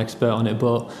like I'm not an expert on it,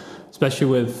 but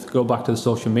especially go back to the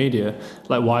social media.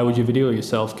 Like, why would you video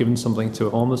yourself giving something to a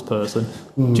homeless person?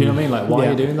 Do you know what I mean? Like, why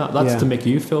are you doing that? That's to make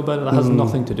you feel better. That has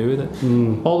nothing to do with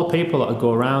it. All the people that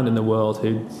go around in the world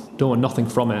who don't want nothing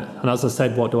from it, and as I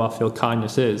said, what do I feel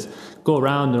kindness is? Go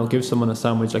around and I'll give someone a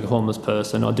sandwich like a homeless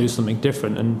person, or do something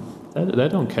different, and they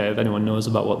don't care if anyone knows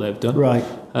about what they've done. Right.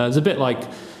 It's a bit like,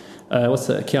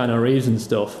 Keanu Reeves and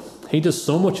stuff. He does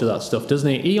so much of that stuff, doesn't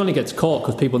he? He only gets caught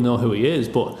because people know who he is,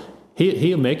 but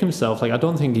he'll make himself, like, I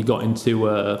don't think he got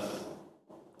into,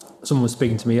 someone was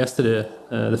speaking to me yesterday,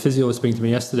 the physio was speaking to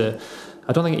me yesterday,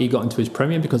 I don't think he got into his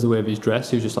Premier because of the way of his dress.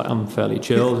 He was just like, I'm fairly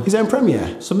chilled. His own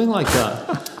Premier? Something like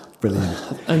that.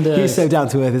 Brilliant. And he's so down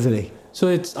to earth, isn't he? So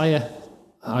it's,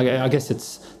 I guess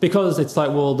it's because it's like,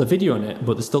 well, they're videoing it,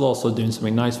 but they're still also doing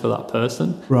something nice for that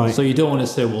person. Right. So you don't want to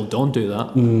say, well, don't do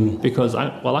that, because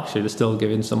actually they're still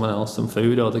giving someone else some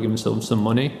food, or they're giving someone some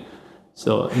money.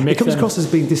 So it comes across as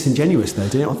being disingenuous, though,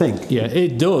 don't you not think? Yeah,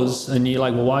 it does. And you're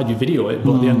like, well, why'd you video it?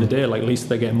 But at the end of the day, like, at least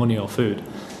they're getting money or food.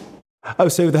 Oh,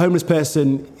 so the homeless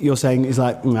person you're saying is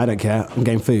like, I don't care, I'm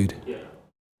getting food. Yeah.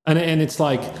 And it's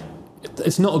like,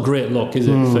 it's not a great look, is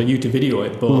it, for you to video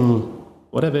it? But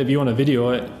whatever, if you want to video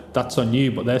it, that's on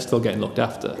you, but they're still getting looked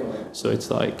after. So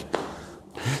it's like...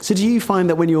 So do you find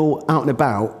that when you're out and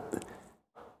about,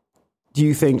 do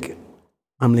you think,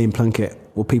 I'm Liam Plunkett,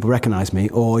 will people recognise me,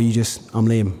 or are you just, I'm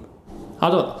Liam?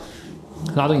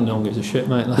 I think no one gives a shit,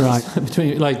 mate. Right.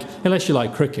 Unless you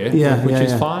like cricket, which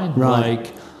is fine.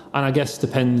 Right. And I guess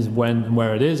depends when and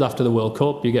where it is. After the World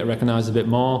Cup, you get recognised a bit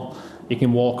more. You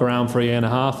can walk around for a year and a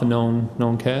half and no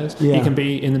one cares. Yeah. You can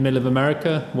be in the middle of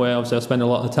America, where obviously I spend a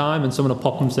lot of time, and someone will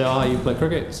pop and say, you play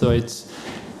cricket. So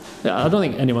I don't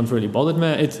think anyone's really bothered,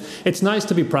 mate. It's nice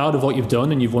to be proud of what you've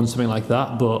done and you've won something like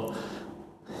that, but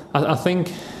I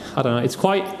think, I don't know, it's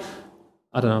quite,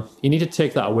 I don't know, you need to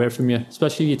take that away from you,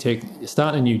 especially if you're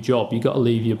starting a new job. You've got to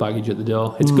leave your baggage at the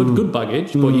door. It's good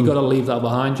baggage, but you've got to leave that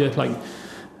behind you. Like,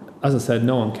 as I said,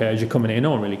 no one cares. You're coming in,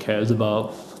 no one really cares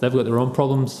about. They've got their own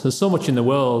problems. There's so much in the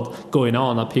world going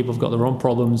on that people have got their own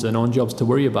problems and own jobs to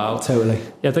worry about. Totally.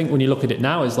 I think when you look at it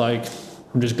now, it's like,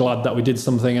 I'm just glad that we did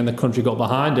something and the country got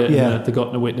behind it, and they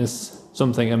got to witness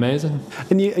something amazing.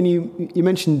 And you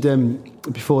mentioned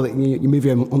before that you're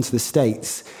moving on to the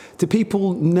States. Do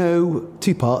people know,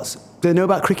 two parts, do they know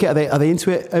about cricket? Are they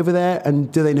into it over there?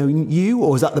 And do they know you,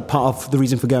 or is that the part of the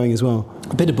reason for going as well?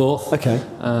 A bit of both. Okay.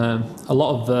 A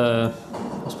lot of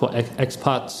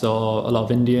expats, or a lot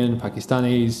of Indian,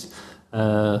 Pakistanis,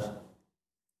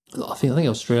 I think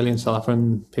Australian, South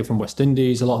African, people from West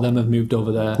Indies, a lot of them have moved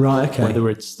over there. Right, okay. Whether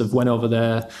it's they've went over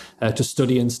there to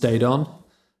study and stayed on.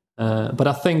 But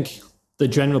I think the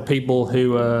general people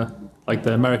who are like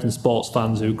the American sports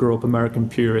fans who grew up American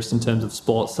purists in terms of the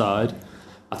sports side,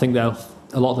 I think a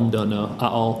lot of them don't know at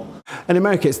all. In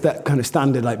America, it's that kind of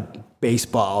standard, like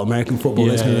baseball, American football,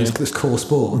 those core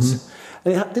sports. Mm-hmm.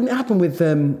 And didn't it happen with,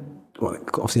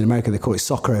 obviously in America they call it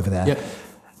soccer over there. Yeah.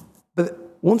 But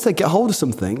once they get hold of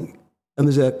something and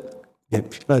there's a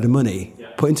load of money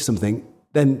put into something,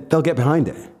 then they'll get behind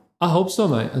it. I hope so,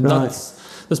 mate. And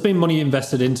there's been money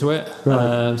invested into it.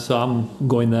 Right. So I'm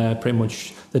going there pretty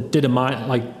much. They did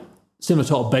similar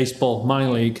to baseball,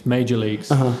 minor league, major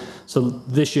leagues. Uh-huh. So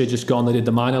this year just gone, they did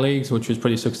the minor leagues, which was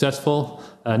pretty successful.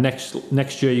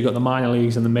 Next year you got the minor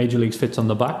leagues and the major leagues fits on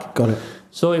the back. Got it.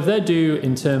 So if they do,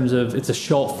 in terms of, it's a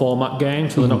short format game,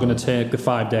 so they're not going to take the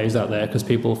 5 days out there because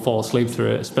people fall asleep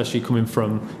through it, especially coming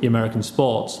from the American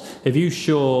sports. If you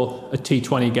show a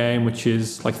T20 game, which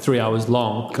is like 3 hours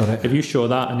long, Got it. if you show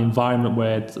that an environment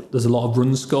where there's a lot of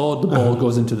runs scored, the ball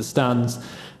goes into the stands,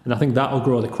 and I think that will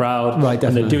grow the crowd. Right,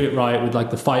 definitely. And they do it right with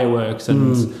like the fireworks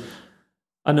and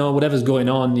I know whatever's going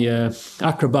on, the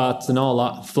acrobats and all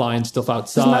that flying stuff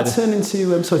outside. Doesn't that turn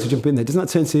into, I'm sorry to jump in there, doesn't that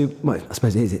turn into, well, I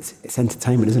suppose it is, it's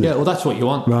entertainment, isn't it? Yeah, well, that's what you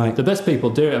want. Right. The best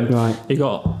people do it. And right.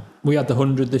 We had the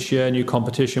 100 this year, new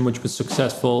competition, which was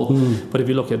successful. But if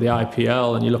you look at the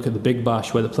IPL and you look at the Big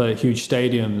Bash, where they play at huge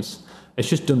stadiums, it's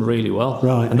just done really well.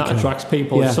 Right. And that attracts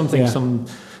people. Yeah, if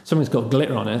something's got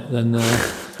glitter on it, then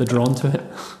they're drawn to it.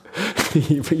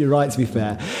 You're right, to be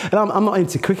fair. And I'm not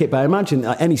into cricket, but I imagine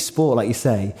any sport, like you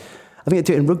say, I think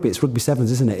they do it in rugby. It's rugby sevens,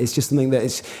 isn't it? It's just something that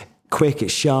is quick,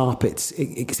 it's sharp, it's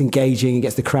engaging, it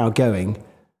gets the crowd going.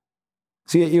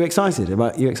 So you're excited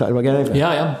about going over? Yeah,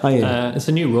 I am. Are you? It's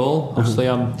a new role. Obviously,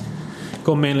 I'm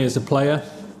going mainly as a player.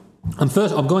 I'm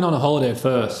going on a holiday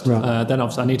first. Right. Then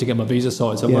obviously I need to get my visa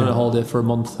sorted. So I'm going on a holiday for a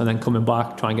month and then coming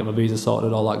back, try and get my visa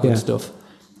sorted, all that good stuff.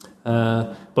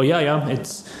 But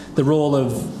it's the role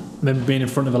of maybe being in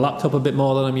front of a laptop a bit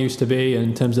more than I'm used to be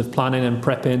in terms of planning and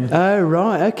prepping. Oh,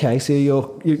 right. Okay. So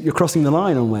you're crossing the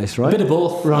line almost, right? A bit of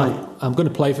both. Right. I'm going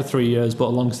to play for 3 years, but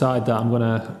alongside that, I'm going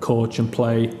to coach and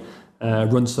play,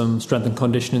 run some strength and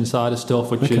conditioning side of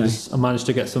stuff, which is, I managed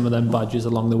to get some of them badges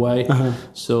along the way.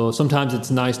 So sometimes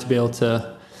it's nice to be able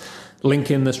to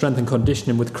link in the strength and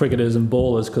conditioning with cricketers and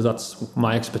bowlers, because that's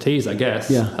my expertise, I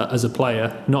guess, as a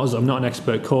player. I'm not an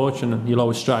expert coach, and you'll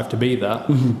always strive to be that.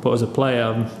 But as a player,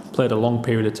 I've played a long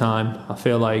period of time. I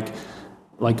feel like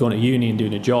going to uni and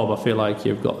doing a job, I feel like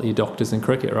you've got your doctors in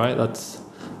cricket, right? That's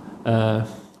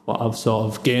what I've sort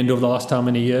of gained over the last how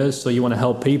many years. So you want to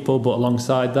help people, but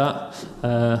alongside that,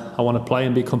 I want to play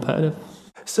and be competitive.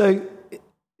 So it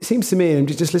seems to me, and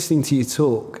just listening to you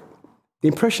talk, the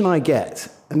impression I get,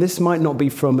 and this might not be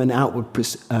from an outward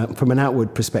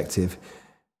perspective,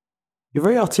 you're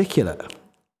very articulate.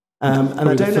 And I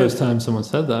don't know. The first time someone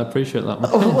said that, I appreciate that.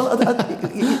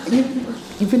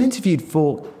 You've been interviewed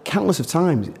for countless of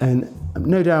times, and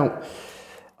no doubt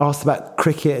asked about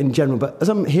cricket in general. But as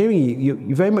I'm hearing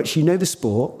you very much, you know the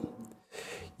sport.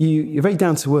 You're very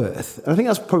down to earth, and I think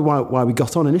that's probably why we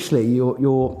got on initially.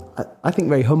 You're I think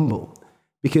very humble,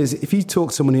 because if you talk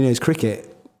to someone who knows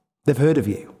cricket, they've heard of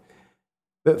you.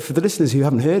 But for the listeners who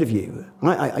haven't heard of you,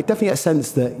 I definitely get a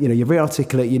sense that you're very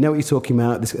articulate, you know what you're talking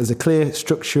about, there's a clear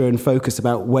structure and focus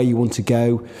about where you want to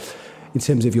go in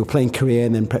terms of your playing career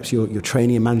and then perhaps your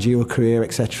training and managerial career,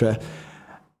 etc.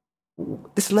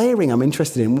 This layering I'm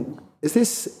interested in, has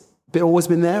this bit always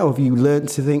been there, or have you learned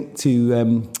to think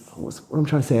what I'm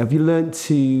trying to say, have you learned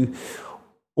to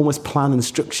almost plan and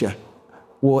structure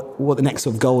what the next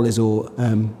sort of goal is or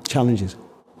challenge is?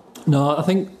 No, I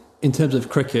think in terms of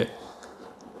cricket,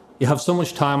 you have so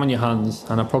much time on your hands,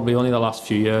 and probably only the last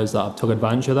few years that I've took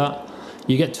advantage of that.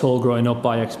 You get told growing up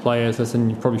by ex-players, listen,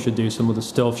 you probably should do some other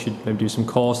stuff, should maybe do some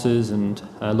courses and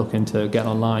look into getting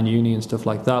online uni and stuff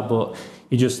like that. But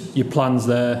your plan's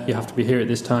there, you have to be here at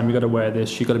this time, you've got to wear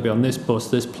this, you've got to be on this bus,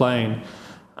 this plane.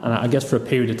 And I guess for a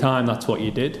period of time, that's what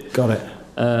you did. Got it.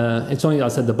 It's only,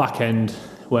 as I said, the back end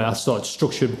where I started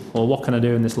structured, well, what can I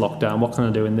do in this lockdown? What can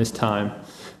I do in this time?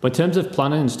 But in terms of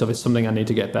planning and stuff, it's something I need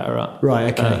to get better at.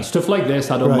 Right, okay. Stuff like this,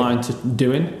 I don't mind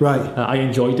doing. Right. I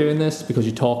enjoy doing this because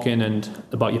you're talking and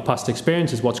about your past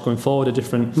experiences, what's going forward, a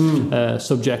different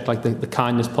subject like the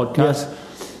kindness podcast. Yes.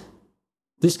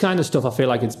 This kind of stuff, I feel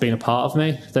like it's been a part of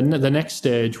me. The next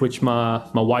stage, which my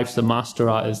wife's the master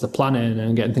at, is the planning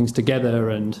and getting things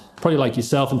together. And probably like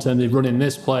yourself in terms of running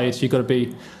this place, you've got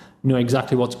to know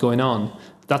exactly what's going on.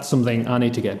 That's something I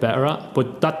need to get better at.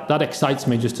 But that excites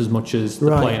me just as much as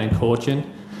the playing and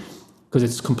coaching, because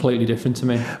it's completely different to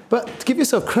me. But to give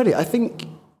yourself credit, I think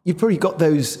you've probably got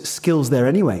those skills there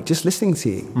anyway, just listening to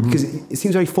you, because it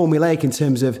seems very formulaic in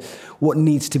terms of what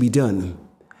needs to be done.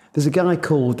 There's a guy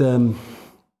called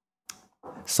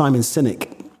Simon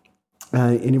Sinek,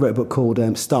 and he wrote a book called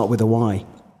Start With a Why.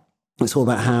 It's all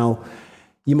about how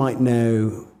you might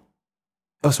know...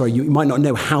 you might not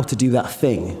know how to do that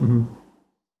thing,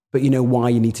 but you know why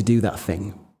you need to do that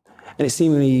thing. And it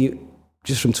seemingly,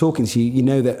 just from talking to you, you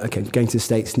know that, okay, going to the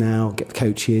States now, get the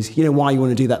coaches, you know why you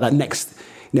want to do that next,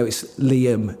 it's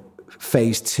Liam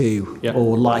phase 2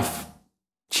 or life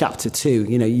chapter 2.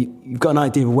 You've got an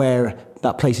idea of where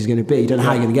that place is going to be. You don't know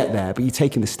how you're going to get there, but you're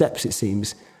taking the steps, it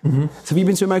seems. So have you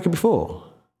been to America before?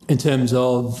 In terms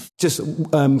of? Just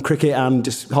cricket and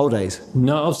just holidays?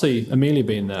 No, obviously, Amelia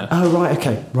being there. Oh, right,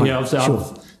 okay. Right. Yeah,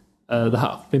 obviously,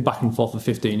 I've been back and forth for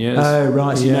 15 years. Oh,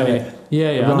 right, so you know it.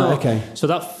 Yeah. Right, okay. So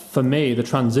that, for me, the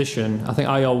transition, I think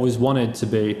I always wanted to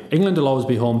be... England will always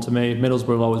be home to me, Middlesbrough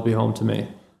will always be home to me.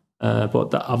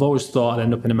 But I've always thought I'd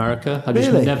end up in America. I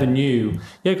just never knew.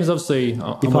 Yeah, because obviously...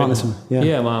 Your partner's from...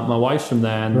 Yeah, my wife's from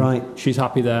there, and she's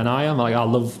happy there, and I am. I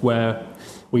love where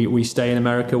we stay in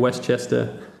America,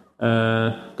 Westchester.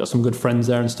 Got some good friends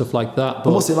there and stuff like that.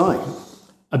 But what's it like?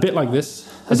 A bit like this.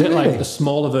 A bit like a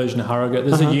smaller version of Harrogate.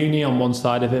 There's a uni on one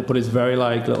side of it, but it's very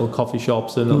like little coffee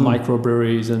shops and little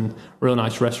microbreweries and real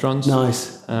nice restaurants.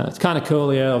 Nice. It's kind of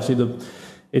cool, yeah. Obviously,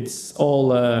 it's all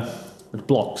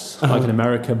blocks like in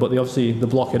America, but they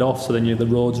block it off, so then the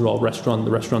roads are all the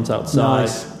restaurants outside.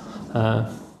 Nice.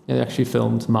 They actually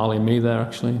filmed Marley and Me there,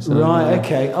 actually. So, right,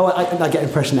 okay. Oh, I get an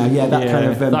impression now. Yeah,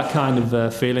 that kind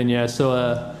of feeling, yeah.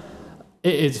 So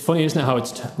it's funny, isn't it,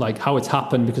 how it's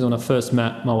happened, because when I first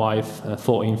met my wife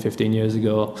 14, 15 years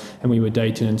ago, and we were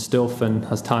dating and stuff, and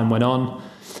as time went on,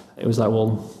 it was like,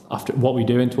 well, after what we're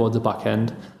doing towards the back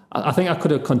end, I think I could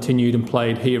have continued and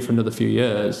played here for another few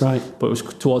years, right? But it was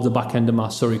towards the back end of my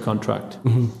Surrey contract.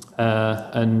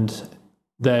 And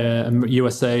the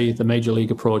USA, the Major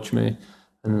League, approached me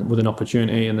and with an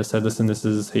opportunity, and they said, listen, this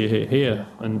is here.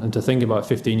 And to think about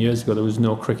 15 years ago, there was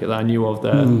no cricket that I knew of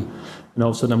there. And all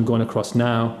of a sudden I'm going across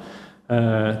now.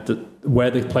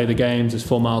 Where they play the games is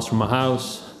 4 miles from my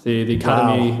house. The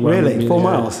academy. Wow. Really? 4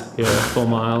 miles? Yeah, 4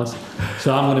 miles.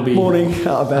 So I'm going to be... Morning,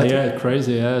 out of bed. Yeah,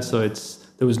 crazy, yeah. So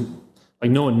there was,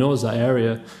 like, no one knows that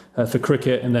area for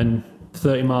cricket, and then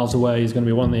 30 miles away is going to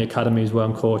be one of the academies where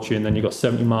I'm coaching, and then you've got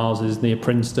 70 miles is near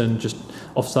Princeton, just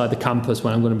offside the campus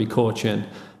where I'm going to be coaching.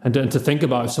 And to think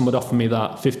about if someone offered me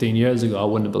that 15 years ago, I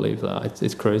wouldn't have believed that.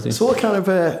 It's crazy. So what kind of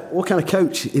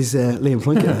coach is Liam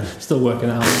Plunkett? Still working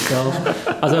it out myself.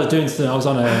 As I was doing, I was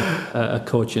on a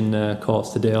coaching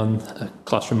course today on a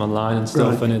classroom online and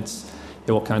stuff, right. and it's,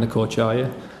 what kind of coach are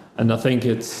you? And I think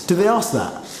it's... Do they ask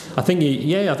that? I think,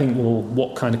 well,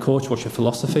 what kind of coach? What's your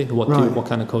philosophy? What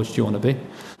kind of coach do you want to be?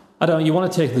 You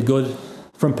want to take the good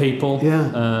from people,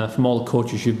 from all the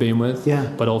coaches you've been with,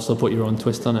 but also put your own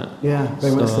twist on it. Yeah,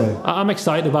 very much so. I'm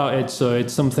excited about it, so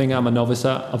it's something I'm a novice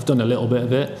at. I've done a little bit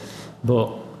of it,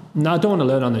 but no, I don't want to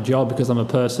learn on the job because I'm a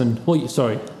person...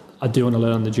 I do want to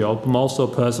learn on the job. I'm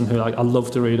also a person who, I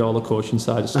love to read all the coaching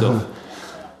side of stuff.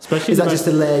 Especially is that just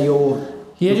to layer your...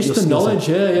 Yeah, just the knowledge,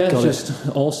 Got just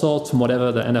it. all sorts from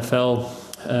whatever, the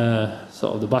NFL,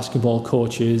 sort of the basketball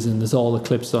coaches, and there's all the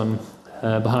clips on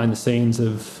behind the scenes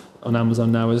on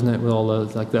Amazon now, isn't it, with all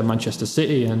the Manchester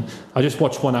City, and I just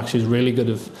watched one actually is really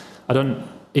good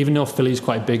even though Philly's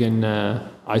quite big in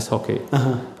ice hockey,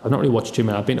 I've not really watched too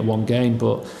many, I've been to one game,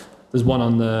 but there's one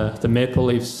on the Maple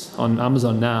Leafs on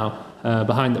Amazon now,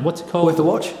 behind, what's it called? Worth the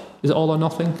watch? Is it All or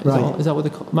Nothing? Is that what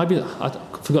they call it? Maybe, I've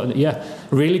forgotten it. Yeah,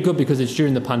 really good because it's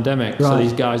during the pandemic. Right. So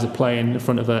these guys are playing in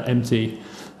front of an empty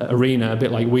arena, a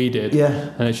bit like we did.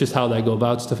 Yeah. And it's just how they go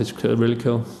about stuff. It's really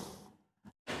cool.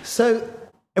 So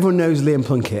everyone knows Liam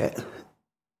Plunkett.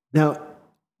 Now,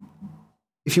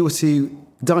 if you were to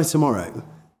die tomorrow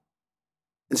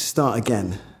and start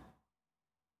again,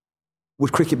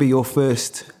 would cricket be your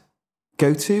first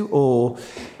go-to, or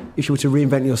if you were to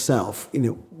reinvent yourself,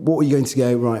 what were you going to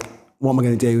go, right, what am I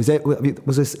going to do? Is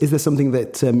there something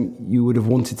that you would have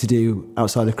wanted to do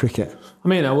outside of cricket? I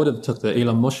mean, I would have took the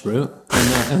Elon Musk route.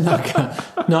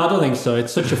 No, I don't think so.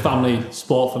 It's such a family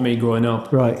sport for me growing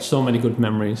up. Right. So many good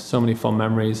memories, so many fond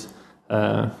memories.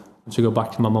 To go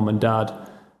back to my mum and dad,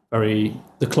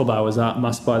 the club I was at,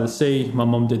 Mass by the Sea, my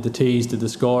mum did the tees, did the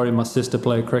scoring, my sister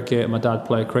played cricket, my dad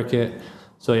played cricket.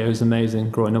 So yeah, it was amazing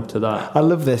growing up to that. I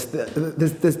love this.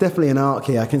 There's definitely an arc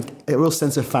here. A real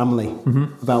sense of family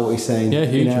about what you're saying. Yeah,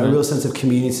 huge. A real sense of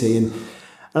community, and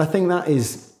I think that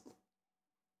is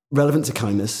relevant to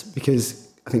kindness,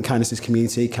 because I think kindness is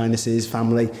community, kindness is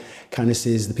family, kindness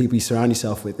is the people you surround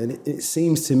yourself with, and it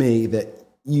seems to me that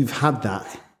you've had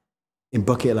that in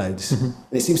bucket loads. And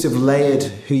it seems to have layered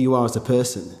who you are as a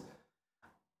person.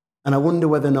 And I wonder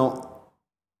whether or not,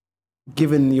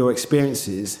 given your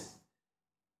experiences,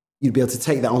 you'd be able to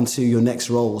take that onto your next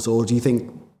roles, or do you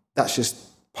think that's just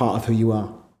part of who you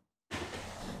are?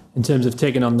 In terms of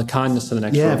taking on the kindness to the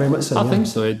next role? Yeah, very much so. I think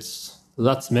so.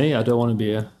 That's me. I don't want to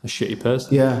be a shitty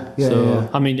person. Yeah.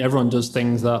 I mean, everyone does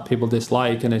things that people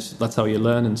dislike, and that's how you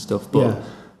learn and stuff. But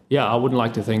I wouldn't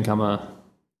like to think I'm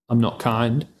not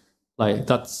kind. Like,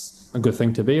 that's a good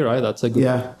thing to be, right? That's a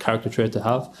good character trait to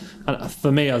have. And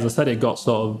for me, as I said, it got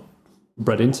sort of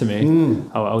bred into me.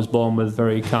 I was born with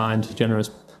very kind,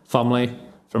 generous family,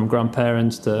 from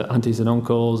grandparents to aunties and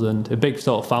uncles, and a big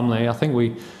sort of family. I think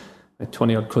we had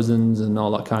 20 odd cousins and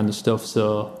all that kind of stuff.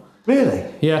 So really,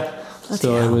 yeah.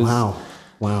 So it was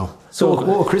wow. So what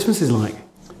were Christmases like?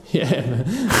 Yeah,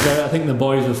 I think the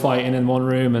boys were fighting in one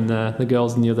room and the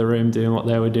girls in the other room doing what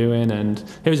they were doing, and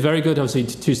it was very good. Obviously,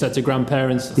 three sets of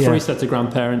grandparents.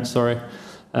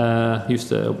 Used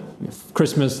to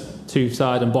Christmas 2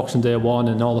 side and Boxing Day 1,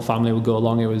 and all the family would go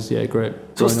along. It was great.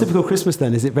 So what's typical Christmas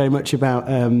then? Is it very much about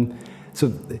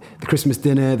sort of the Christmas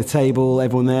dinner, the table,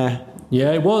 everyone there?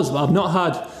 Yeah, it was.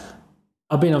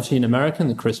 I've been obviously in America in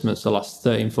the Christmas the last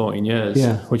 13, 14 years,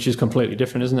 which is completely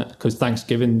different, isn't it? Because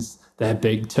Thanksgiving's their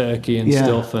big turkey and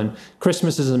stuff, and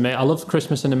Christmas is amazing. I love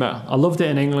Christmas in America. I loved it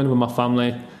in England with my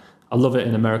family. I love it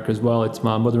in America as well. It's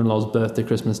my mother-in-law's birthday,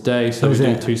 Christmas Day, so we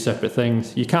do 2 separate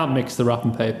things. You can't mix the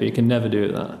wrapping paper. You can never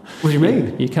do that. What do you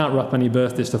mean? You can't wrap any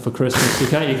birthday stuff for Christmas. You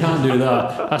can't do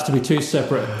that. It has to be 2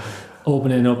 separate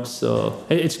opening up. So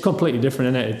it's completely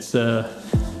different, isn't it?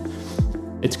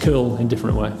 It's cool in a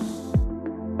different way.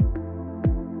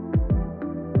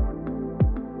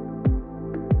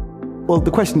 Well,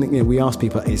 the question that we ask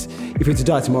people is, if you were to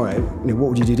die tomorrow, what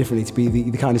would you do differently to be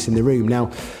the kindness in the room?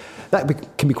 Now,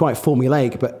 that can be quite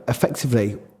formulaic, but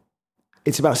effectively,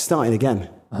 it's about starting again.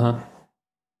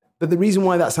 But the reason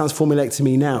why that sounds formulaic to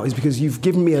me now is because you've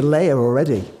given me a layer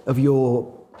already of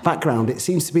your background. It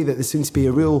seems to be that there seems to be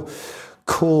a real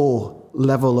core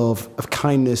level of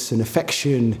kindness and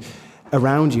affection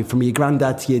around you, from your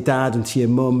granddad to your dad and to your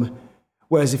mum.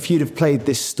 Whereas if you'd have played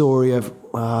this story of,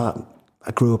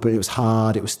 I grew up and it was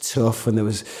hard, it was tough, and there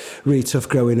was really tough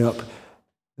growing up,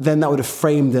 then that would have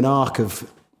framed an arc of,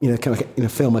 kind of like in a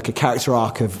film, like a character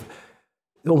arc of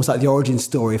almost like the origin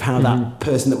story of how that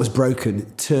person that was broken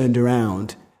turned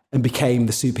around and became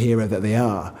the superhero that they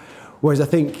are. Whereas I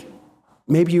think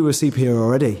maybe you were a superhero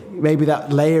already. Maybe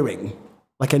that layering,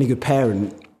 like any good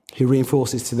parent who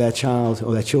reinforces to their child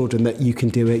or their children that you can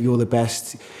do it, you're the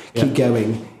best, keep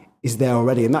going, is there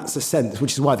already. And that's the sense,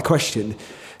 which is why the question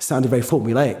sounded very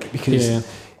formulaic, because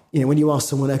when you ask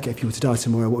someone, okay, if you were to die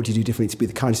tomorrow, what would you do differently to be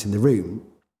the kindest in the room?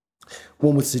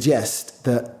 One would suggest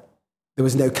that there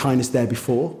was no kindness there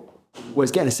before.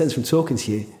 Whereas getting a sense from talking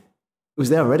to you, it was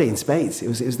there already in spades. It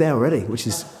was there already, which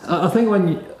is... I think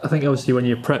obviously when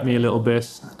you prepped me a little bit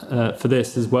for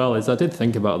this as well, is I did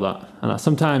think about that. And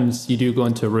sometimes you do go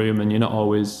into a room and you're not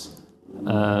always...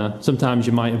 sometimes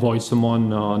you might avoid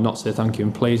someone or not say thank you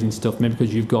and please and stuff, maybe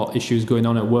because you've got issues going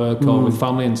on at work or with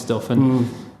family and stuff. And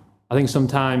I think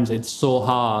sometimes it's so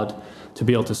hard to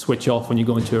be able to switch off when you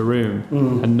go into a room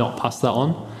and not pass that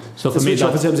on. So for me, switch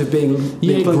off in terms of being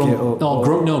Plunkett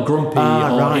grumpy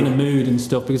or in a mood and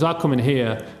stuff. Because I come in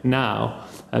here now,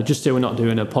 just say we're not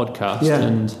doing a podcast,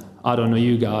 and I don't know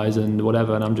you guys and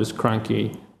whatever, and I'm just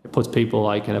cranky. It puts people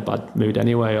like in a bad mood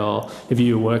anyway. Or if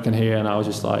you were working here and I was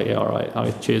just like, yeah, all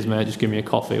right, cheers, mate, just give me a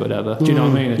coffee, whatever. Do you know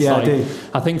what I mean? It's I do.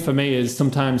 I think for me is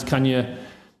sometimes you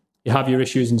have your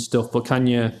issues and stuff, but can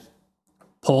you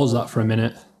pause that for a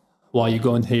minute while you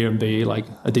go in here and be like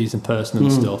a decent person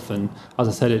and stuff? And as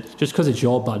I said, just because it's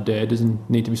your bad day, it doesn't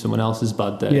need to be someone else's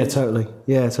bad day. Yeah, totally.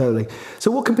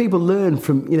 So what can people learn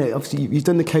from, obviously you've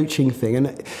done the coaching thing, and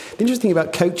the interesting thing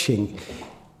about coaching,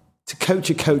 to coach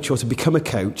a coach or to become a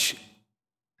coach,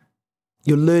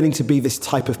 you're learning to be this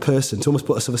type of person, to almost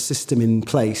put a sort of system in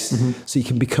place so you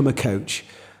can become a coach.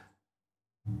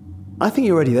 I think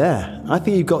you're already there. I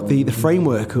think you've got the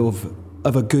framework of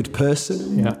a good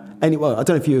person. Yeah. I don't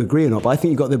know if you agree or not, but I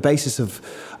think you've got the basis of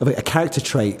a character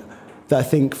trait that I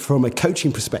think from a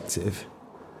coaching perspective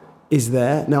is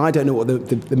there. Now, I don't know what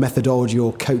the methodology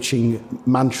or coaching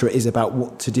mantra is about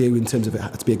what to do in terms of how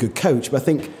to be a good coach, but I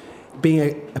think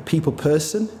being a people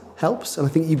person helps, and I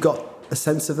think you've got a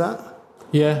sense of that.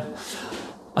 Yeah.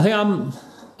 I think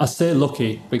I say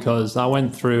lucky because I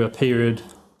went through a period,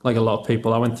 like a lot of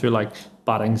people, I went through like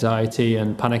bad anxiety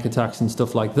and panic attacks and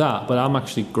stuff like that, but I'm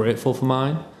actually grateful for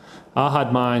mine. I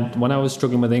had mine when I was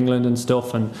struggling with England and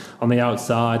stuff, and on the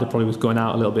outside I probably was going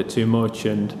out a little bit too much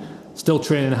and still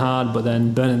training hard, but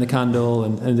then burning the candle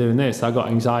and doing this. I got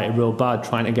anxiety real bad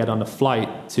trying to get on a flight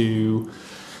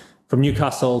from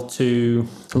Newcastle to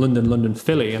London,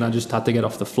 Philly, and I just had to get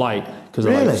off the flight because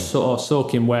I like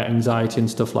soaking wet anxiety and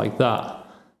stuff like that.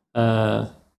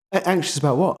 Anxious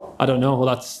about what? I don't know. Well,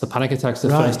 that's the panic attacks, the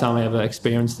first time I ever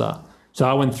experienced that. So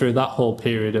I went through that whole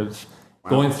period of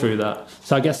going through that.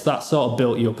 So I guess that sort of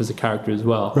built you up as a character as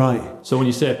well. Right. So when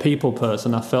you say a people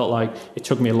person, I felt like it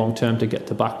took me a long time to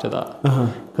get back to that.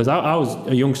 Because I was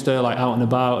a youngster, like out and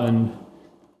about, and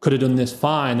could have done this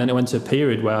fine. Then it went to a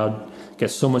period where I'd get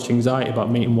so much anxiety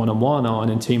about meeting one-on-one or in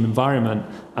a team environment,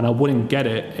 and I wouldn't get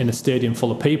it in a stadium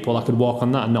full of people. I could walk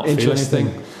on that and not feel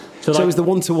anything. So it was the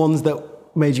one-to-ones that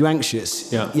made you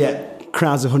anxious. Yeah.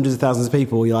 Crowds of hundreds of thousands of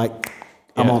people, you're like,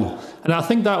 I'm on. And I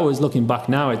think that was, looking back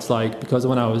now, it's like, because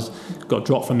when I got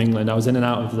dropped from England, I was in and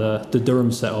out of the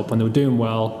Durham setup, and they were doing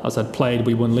well. As I'd played,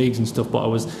 we won leagues and stuff, but I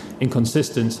was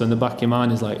inconsistent. So in the back of your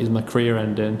mind is like, is my career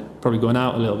ending? Probably going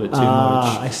out a little bit too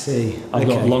much. I see. I've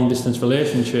got a long distance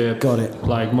relationship. Got it.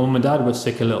 Like mum and dad were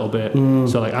sick a little bit.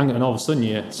 So like, and all of a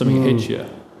sudden something hits you.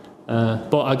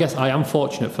 But I guess I am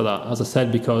fortunate for that, as I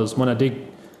said, because when I did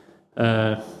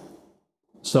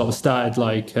sort of started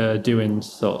like doing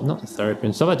not therapy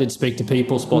and stuff, I did speak to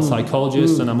people, sports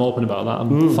psychologists, and I'm open about that.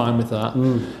 I'm fine with that.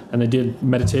 And I did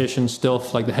meditation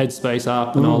stuff like the Headspace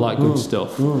app and all that good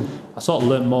stuff. I sort of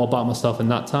learned more about myself in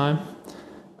that time.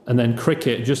 And then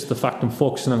cricket, just the fact I'm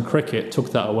focusing on cricket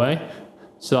took that away.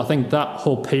 So I think that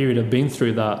whole period of being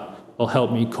through that will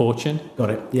help me coaching. Got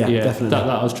it. Yeah, definitely. That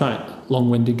I was trying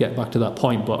long-winded get back to that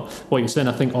point, but what you're saying,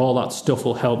 I think all that stuff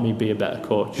will help me be a better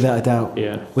coach. Without a doubt.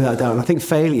 Yeah. Without a doubt. And I think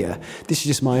failure, this is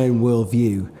just my own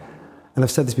worldview, and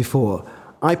I've said this before,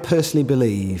 I personally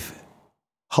believe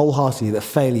wholeheartedly that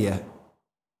failure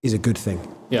is a good thing.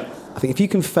 Yeah. I think if you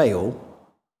can fail.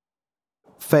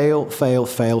 If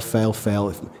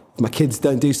my kids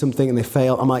don't do something and they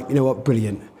fail, I'm like, you know what,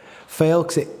 brilliant. fail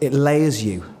because it layers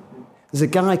you. There's a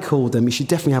guy called, you should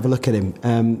definitely have a look at him.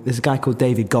 There's a guy called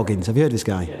David Goggins. Have you heard of this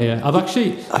guy? Yeah, I've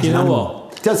actually, you know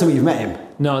what? Tell me you've met him.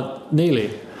 No, nearly.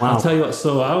 Wow. I'll tell you what,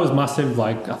 so I was massive,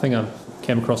 I think I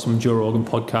came across some Joe Rogan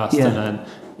podcast and then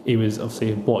he was,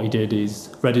 obviously, what he did is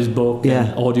read his book,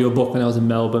 and audio book when I was in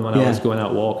Melbourne, when I was going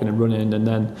out walking and running, and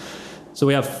then, so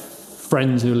we have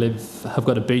friends who have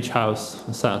got a beach house.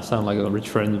 I sound like a rich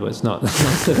friend, but it's not.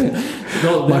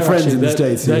 My friends in the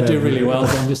States. They do really well,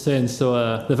 but I'm just saying, so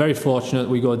they're very fortunate.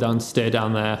 We go down, stay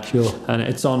down there. Sure. And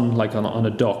it's on a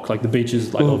dock, the beach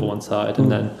is over one side,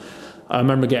 and then I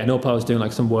remember getting up, I was doing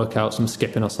some workout, some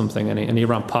skipping or something, and he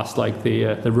ran past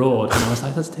the road, and I was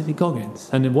like, that's David Goggins.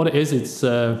 And then what it is,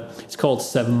 it's called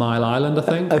 7 Mile Island, I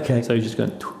think. Okay. So you're just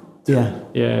going...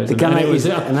 Yeah. The guy is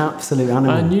an absolute animal.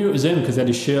 I knew it was him because he had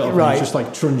his shirt off and he was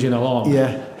just trudging along.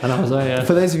 Yeah. And I was like,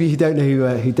 For those of you who don't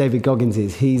know who David Goggins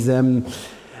is, he's, and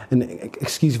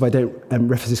excuse if I don't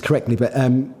reference this correctly, but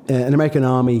an American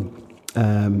Army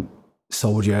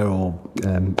soldier or...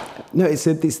 no, it's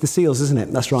the SEALs, isn't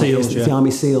it? That's right. SEALs, it's the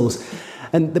Army SEALs.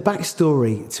 And the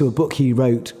backstory to a book he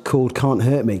wrote called Can't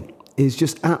Hurt Me is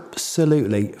just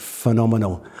absolutely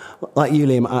phenomenal. Like you,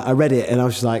 Liam, I read it and I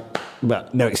was just like, well,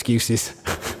 no excuses.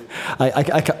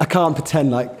 I can't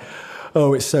pretend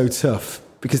it's so tough.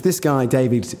 Because this guy,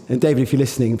 David, and David, if you're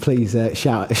listening, please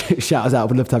shout us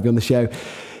out. We'd love to have you on the show.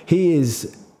 He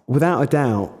is, without a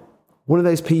doubt, one of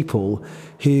those people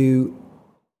who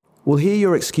will hear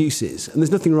your excuses, and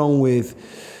there's nothing wrong with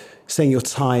saying you're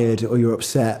tired or you're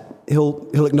upset.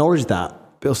 He'll acknowledge that,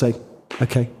 but he'll say,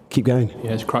 okay, keep going.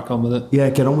 Yeah, just crack on with it. Yeah,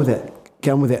 get on with it.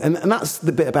 And that's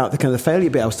the bit about the kind of the failure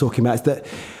bit I was talking about, is that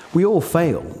we all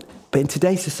fail. But in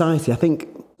today's society, I think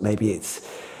maybe it's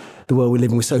the world we live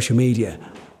in with social media.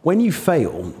 When you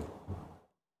fail,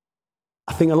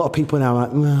 I think a lot of people now are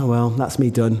like, oh, well, that's me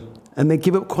done. And they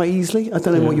give up quite easily. I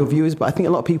don't know what your view is, but I think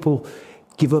a lot of people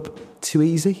give up too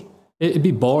easy. It'd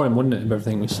be boring, wouldn't it, if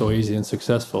everything was so easy and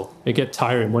successful? It'd get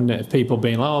tiring, wouldn't it, if people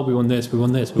being like, oh, we won this, we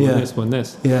won this, we won this, we won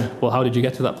this. Yeah. Well, how did you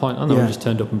get to that point? I don't know, we just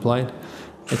turned up and played.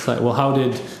 It's like, well,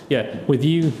 with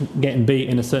you getting beat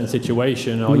in a certain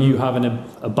situation or you having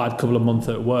a bad couple of months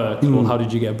at work, well, how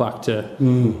did you get back to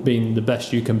being the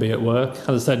best you can be at work?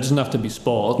 As I said, it doesn't have to be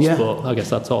sports, but I guess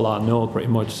that's all I know pretty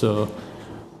much. So,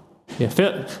 yeah,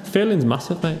 failing's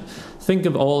massive, mate. Think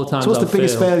of all the times. So what's the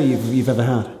biggest failure you've ever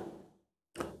had?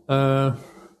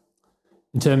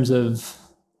 In terms of...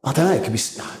 I don't know, it could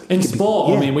be... In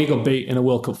sport, I mean, we got beat in a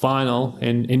World Cup final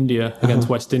in India against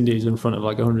West Indies in front of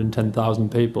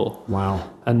 110,000 people. Wow.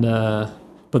 And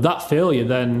but that failure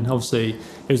then, obviously,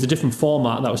 it was a different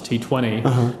format, that was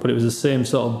T20, but it was the same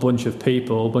sort of bunch of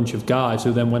people, bunch of guys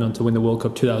who then went on to win the World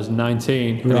Cup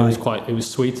 2019, and it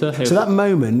was sweeter. So that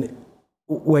moment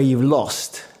where you've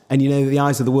lost, and you know the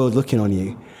eyes of the world looking on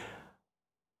you,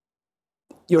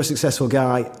 you're a successful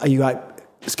guy, are you like,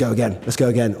 let's go again.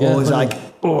 Yeah, or it's like,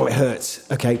 oh, it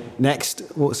hurts. Okay, next.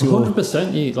 What's your...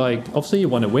 100%. You obviously you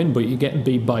want to win, but you're getting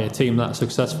beat by a team that's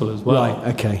successful as well.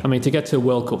 Right, okay. I mean, to get to a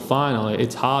World Cup final,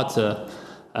 it's hard to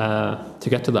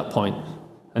get to that point.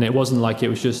 And it wasn't like it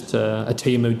was just a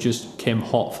team who just came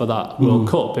hot for that World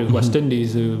Cup. It was West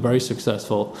Indies who were very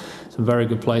successful. Some very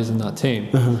good players in that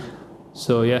team.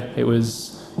 So, it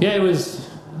was...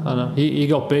 I don't know. He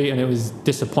got beat and it was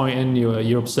disappointing.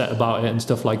 You're upset about it and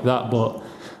stuff like that. But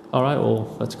all right,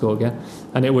 well, let's go again.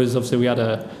 And it was obviously we had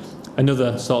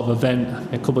another sort of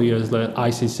event a couple of years later,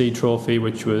 ICC trophy,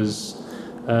 which was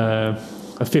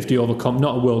a 50 over comp,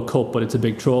 not a World Cup, but it's a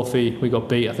big trophy. We got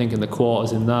beat, I think, in the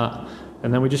quarters in that.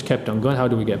 And then we just kept on going. How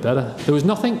do we get better? There was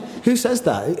nothing. Who says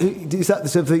that? Is that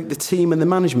the team and the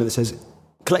management that says,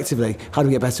 collectively, how do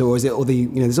we get better? Or is it all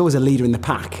there's always a leader in the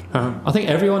pack? I think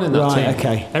everyone in that team.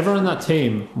 Okay. Everyone in that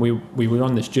team, we were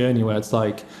on this journey where it's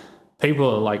like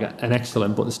people are an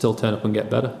excellent, but they still turn up and get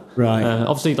better. Right.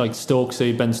 Obviously,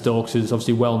 Stokesy, Ben Stokes is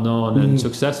obviously well known and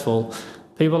successful.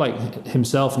 People like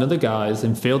himself and other guys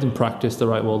in field and practice, they're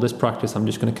right, well, this practice, I'm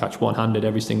just going to catch one-handed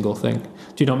every single thing. Do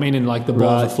you know what I mean? And the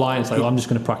balls are flying. It's like, I'm just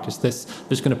going to practice this, I'm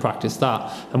just going to practice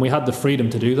that. And we had the freedom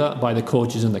to do that by the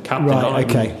coaches and the captain. Right,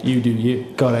 okay. You do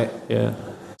you. Got it. Yeah.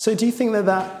 So do you think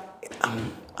that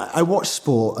I watch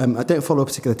sport, I don't follow a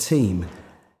particular team,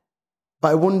 but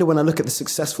I wonder when I look at the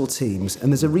successful teams,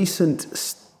 and there's a recent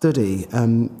study,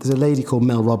 there's a lady called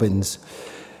Mel Robbins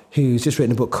who's just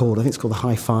written a book called, I think it's called The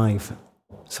High Five,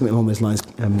 something along those lines.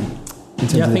 I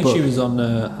think she was on,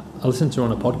 I listened to her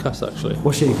on a podcast actually.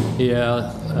 Was she?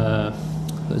 Yeah,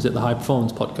 is it the High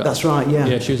Performance podcast? That's right, yeah.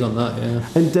 Yeah, she was on that, yeah.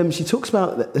 And she talks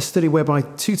about a study whereby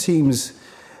two teams,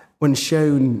 when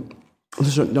shown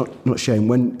not Shane,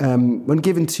 when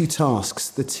given two tasks,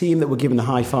 the team that were given the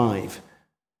high five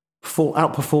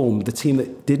outperformed the team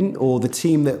that didn't, or the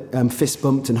team that fist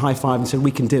bumped and high fived and said,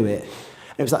 we can do it.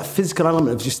 And it was that physical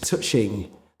element of just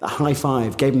touching, that high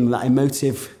five, gave them that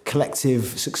emotive, collective,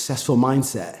 successful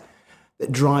mindset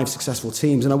that drives successful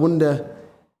teams. And I wonder,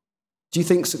 do you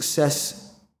think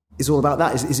success is all about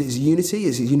that? Is it unity?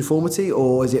 Is it uniformity?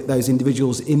 Or is it those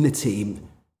individuals in the team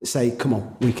that say, come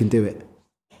on, we can do it?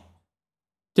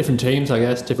 Different teams, I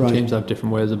guess. Different teams have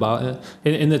different ways about it.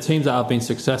 In the teams that have been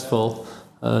successful,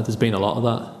 there's been a lot of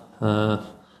that.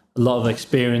 A lot of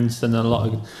experience, and a lot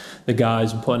of the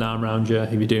guys putting an arm around you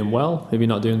if you're doing well, if you're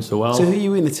not doing so well. So who are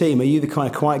you in the team? Are you the kind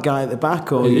of quiet guy at the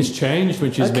back? Or it's changed,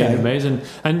 which has been amazing.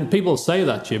 And people say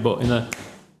that to you, but in a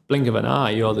blink of an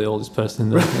eye, you're the oldest person in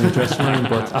the dressing room.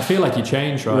 But I feel like you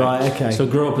change, right? Right, okay. So I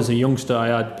grew up as a youngster. I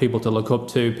had people to look up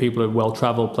to, people who were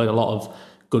well-travelled, played a lot of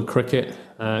good cricket,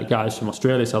 guys from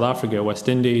Australia, South Africa, West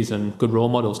Indies, and good role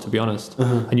models, to be honest.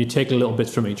 Uh-huh. And you take a little bit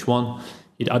from each one.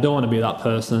 I don't want to be that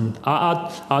person.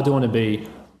 I don't want to be,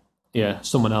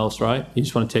 someone else, right? You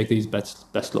just want to take these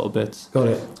best little bits. Got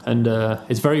it. And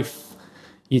it's very,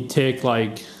 you take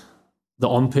like the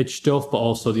on-pitch stuff, but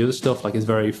also the other stuff, like it's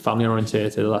very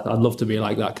family-orientated. I'd love to be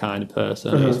like that kind of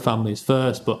person. Uh-huh. His family's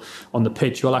first, but on the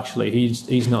pitch, well, actually,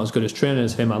 he's not as good as training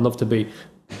as him. I'd love to be,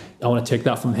 I want to take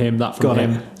that from him, that from Got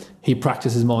him. it. He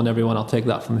practices more than everyone, I'll take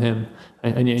that from him.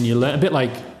 And you learn, a bit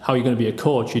like how you're going to be a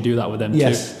coach, you do that with them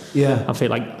too. Yeah. I feel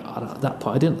like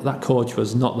that coach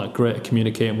was not that great at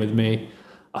communicating with me.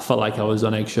 I felt like I was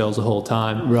on eggshells the whole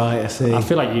time. Right, I see. I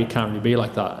feel like you can't really be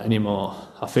like that anymore.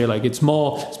 I feel like it's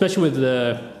more, especially with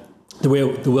the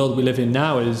way the world we live in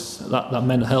now, is that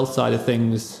mental health side of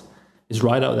things is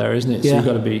right out there, isn't it? Yeah. So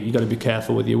you got to be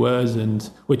careful with your words, and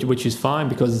which is fine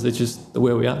because it's just the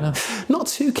way we are now. Not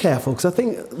too careful, because I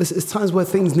think there's times where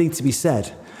things need to be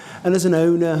said. And as an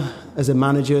owner, as a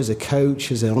manager, as a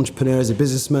coach, as an entrepreneur, as a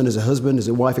businessman, as a husband, as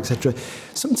a wife, etc.,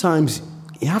 sometimes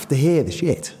you have to hear the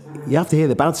shit. You have to hear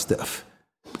the bad stuff.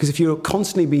 Because if you're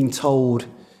constantly being told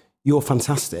you're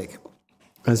fantastic,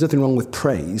 there's nothing wrong with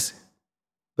praise,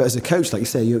 but as a coach, like you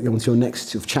say, you're on to your next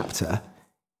sort of chapter,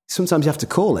 sometimes you have to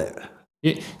call it.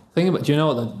 Yeah, think about, do you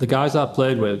know what the guys I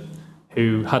played with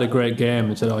who had a great game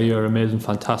and said, "Oh, you're amazing,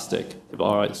 fantastic." They're like,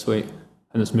 "All right, sweet,"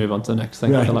 and just move on to the next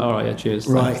thing. Right. They're like, "All right, yeah, cheers,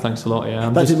 right. thanks a lot, yeah."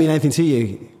 That didn't mean anything to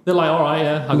you. They're like, "All right,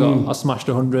 yeah, I smashed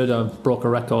 100, I broke a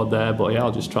record there, but yeah,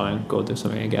 I'll just try and go do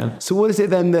something again." So what is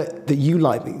it then that you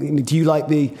like? Do you like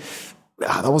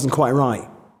that wasn't quite right?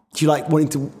 Do you like wanting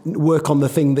to work on the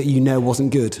thing that you know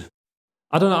wasn't good?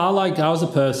 I don't know. I was a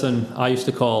person, I used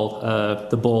to call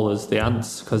the ballers the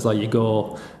ants, because like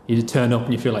you turn up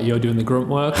and you feel like you're doing the grunt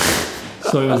work.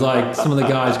 So it was like some of the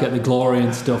guys get the glory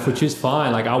and stuff, which is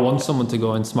fine. Like I want someone to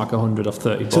go and smack 100 off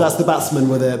 30 balls. So that's the batsmen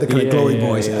with the kind of glory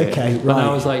boys. Yeah. Okay, right. And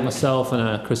I was like myself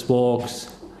and Chris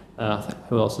Walks. I think,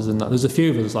 who else is in that? There's a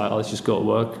few of us like, let's just go to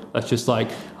work. Let's just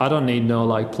like, I don't need no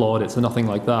like plaudits or nothing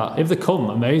like that. If they come,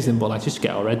 amazing, but like just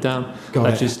get our head down.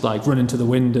 Let's just like run into the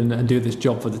wind and do this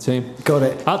job for the team. Got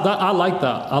it. I like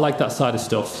that. I like that side of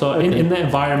stuff. So in that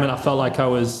environment, I felt like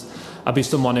I'd be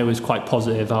someone who was quite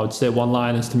positive. I would say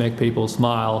one-liners to make people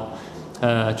smile,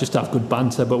 just have good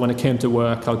banter. But when it came to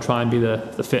work, I would try and be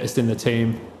the fittest in the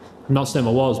team. I'm not saying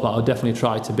I was, but I would definitely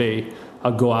try to be.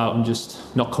 I'd go out and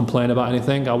just not complain about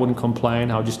anything. I wouldn't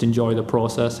complain. I would just enjoy the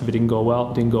process. If it didn't go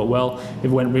well, it didn't go well. If it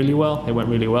went really well, it went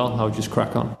really well. I would just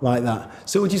crack on. Like that.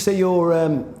 So would you say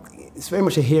it's very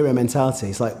much a hero mentality?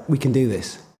 It's like, we can do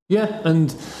this. Yeah,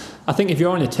 and I think if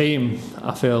you're on a team,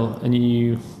 I feel,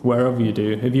 and wherever you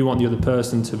do, if you want the other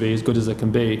person to be as good as they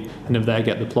can be, and if they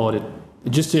get applauded.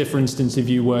 Just say, for instance, if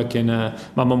you work my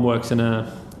mum works in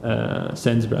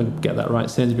Sainsbury's, I get that right,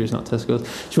 Sainsbury's, not Tesco's.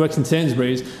 She works in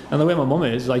Sainsbury's, and the way my mum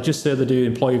is, like, just say they do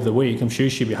Employee of the Week, I'm sure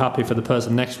she'd be happy for the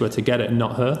person next to her to get it and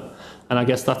not her. And I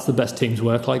guess that's the best teams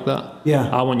work like that. Yeah.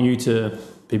 I want you to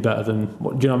be better than, do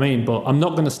you know what I mean? But I'm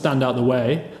not going to stand out the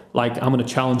way. Like, I'm going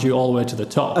to challenge you all the way to the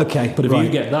top. Okay. But if you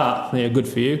get that, yeah, good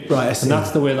for you. Right, I see. And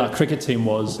that's the way that cricket team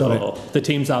was. The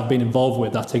teams I've been involved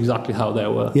with, that's exactly how they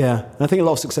were. Yeah. And I think a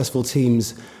lot of successful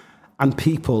teams and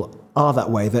people are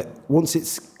that way, that once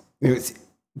it's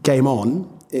game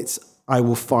on, it's I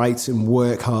will fight and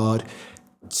work hard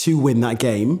to win that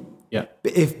game. Yeah.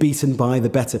 But if beaten by the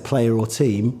better player or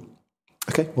team,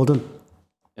 okay, well done.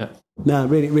 Yeah. No,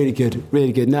 really, really good.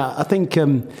 Really good. Now, I think, I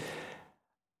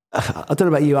don't know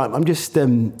about you, I'm just...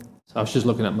 So I was just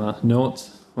looking at my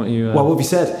notes. What have you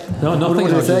said? No, nothing.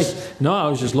 What did I say? I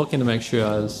was just looking to make sure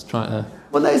I was trying to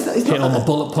it's hit all my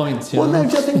bullet points. No, I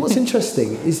think what's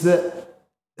interesting is that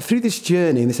through this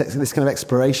journey and this kind of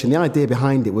exploration, the idea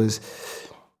behind it was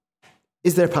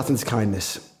Is there a pattern to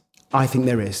kindness? I think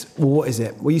there is. Well, what is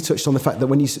it? Well, you touched on the fact that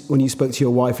when you spoke to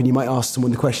your wife and you might ask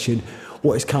someone the question,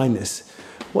 what is kindness?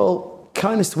 Well,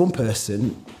 kindness to one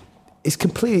person is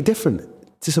completely different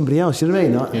to somebody else. You know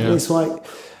what I mean? Yeah. It's like,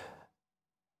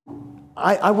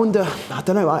 I wonder, I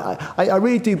don't know, I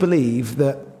really do believe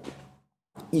that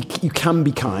you can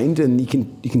be kind and you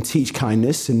can teach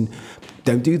kindness and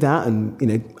don't do that. And, you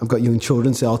know, I've got young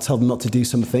children, so I'll tell them not to do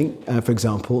something, for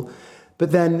example.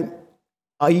 But then,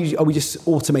 are we just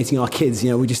automating our kids?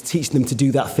 You know, we just teach them to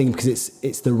do that thing because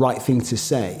it's the right thing to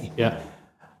say. Yeah.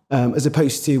 As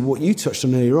opposed to what you touched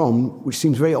on earlier on, which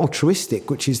seems very altruistic,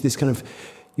 which is this kind of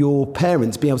your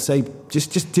parents being able to say,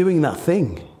 just doing that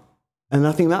thing. And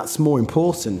I think that's more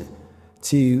important,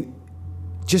 to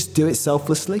just do it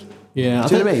selflessly. Yeah.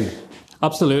 Do you know what I mean?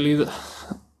 Absolutely.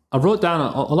 I wrote down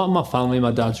a lot of my family.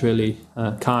 My dad's really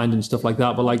kind and stuff like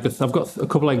that. But like, I've got a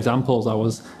couple of examples I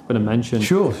was going to mention.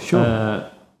 Sure.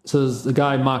 So there's the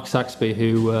guy Mark Saxby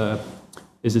who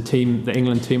is the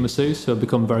England team masseuse, who I've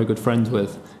become very good friends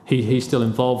with. He's still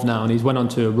involved now, and he's went on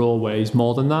to a role where he's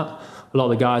more than that. A lot of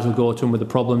the guys will go to him with the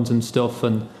problems and stuff,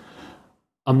 and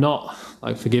I'm not,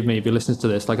 like, forgive me if you listen to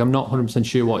this, like, I'm not 100%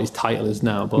 sure what his title is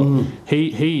now, but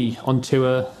he on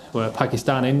tour, where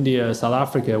Pakistan, India, South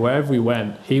Africa, wherever we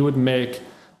went, he would make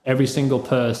every single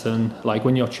person, like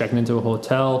when you're checking into a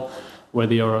hotel,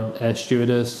 whether you're an air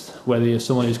stewardess, whether you're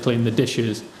someone who's cleaning the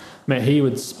dishes, mate, he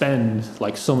would spend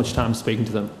like so much time speaking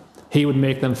to them. He would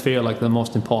make them feel like the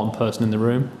most important person in the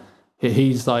room.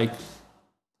 He's like,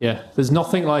 yeah, there's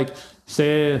nothing like,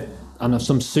 say, I know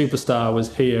some superstar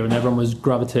was here and everyone was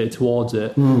gravitated towards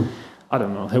it. I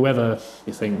don't know, whoever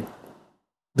you think,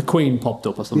 the Queen popped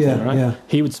up or something, right? Yeah.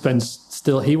 He would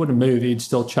he wouldn't move, he'd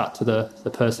still chat to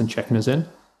the person checking us in.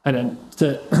 And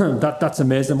then that's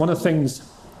amazing. One of the things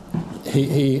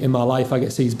he in my life, I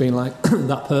guess he's been like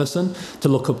that person to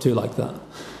look up to like that.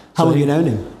 How long have you known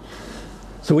him?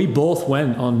 So we both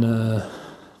went on,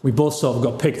 we both sort of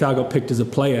got picked. I got picked as a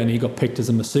player and he got picked as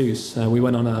a masseuse. We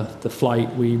went on the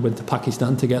flight, we went to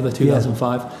Pakistan together,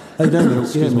 2005. Oh, no,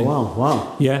 excuse me.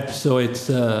 Wow. Yeah, so it's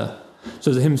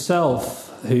himself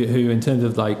who in terms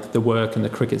of like the work and the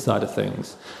cricket side of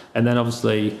things. And then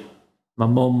obviously my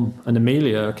mum and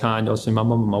Amelia are obviously my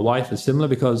mum and my wife are similar,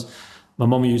 because my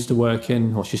mum used to work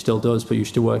in, or she still does, but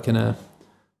used to work in a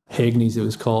Hagney's, it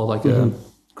was called, like a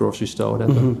grocery store,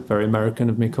 whatever. Very American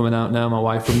of me coming out now. My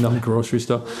wife from a grocery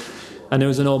store. And there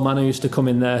was an old man who used to come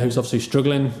in there who's obviously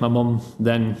struggling. My mum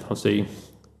then obviously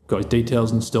got his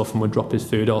details and stuff and would drop his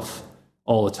food off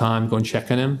all the time, go and check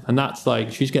on him. And that's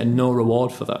like, she's getting no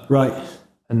reward for that. Right.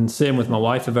 And same with my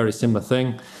wife, a very similar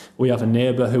thing. We have a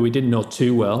neighbour who we didn't know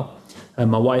too well,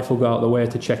 and my wife will go out of the way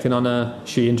to check in on her.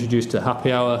 She introduced her to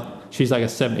happy hour. She's like a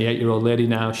 78-year-old lady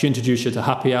now. She introduced her to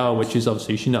happy hour, which is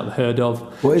obviously she's not heard of.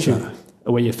 What is that?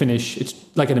 Where you finish, it's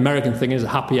like an American thing, is a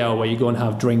happy hour where you go and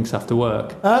have drinks after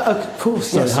work. Of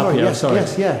course, yes, sorry.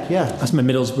 Yes, yeah. That's my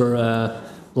Middlesbrough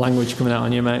language coming out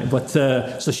on you, mate. But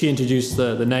so she introduced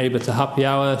the neighbour to happy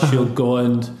hour.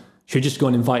 She'll just go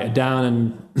and invite her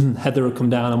down, and Heather would come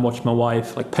down and watch my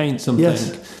wife like paint something.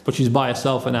 Yes. But she's by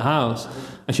herself in her house,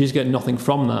 and she's getting nothing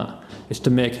from that. It's to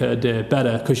make her day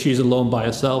better because she's alone by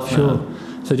herself now.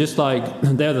 So just like,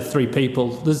 they're the three people.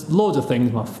 There's loads of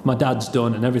things my dad's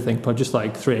done and everything, but just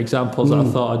like three examples that I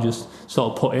thought I'd just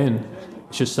sort of put in.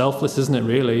 It's just selfless, isn't it,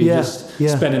 really? Yeah. Just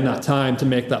spending that time to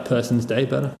make that person's day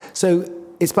better. So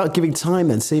it's about giving time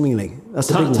then, seemingly. That's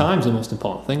the big one. Time's the most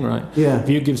important thing, right? Yeah. If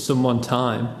you give someone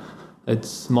time,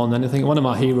 it's more than anything. One of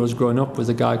my heroes growing up was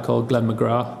a guy called Glenn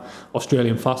McGrath,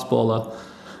 Australian fast bowler.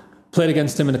 Played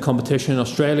against him in a competition in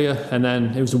Australia, and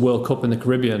then it was a World Cup in the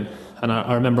Caribbean. And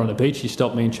I remember on the beach, he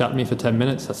stopped me and chatted to me for 10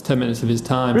 minutes. That's 10 minutes of his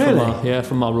time. Really?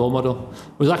 From my role model.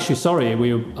 It was actually,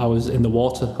 I was in the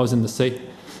water. I was in the sea.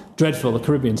 Dreadful, the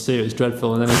Caribbean Sea, it was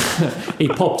dreadful. And then he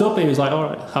popped up, he was like, all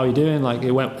right, how are you doing? Like, it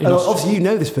went... obviously, you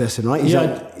know this person, right?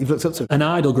 You've looked up to him. An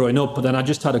idol growing up, but then I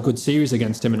just had a good series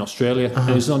against him in Australia. And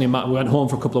it was only we went home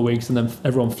for a couple of weeks, and then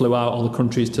everyone flew out, all the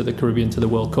countries to the Caribbean, to the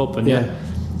World Cup. And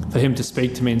for him to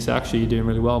speak to me and say, actually, you're doing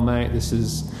really well, mate. This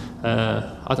is...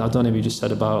 I don't know if you just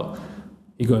said about...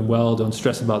 You're going well, don't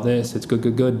stress about this, it's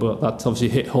good, but that's obviously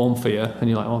hit home for you, and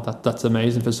you're like, oh, that's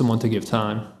amazing for someone to give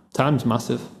time. Time's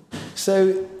massive.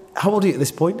 So, how old are you at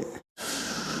this point?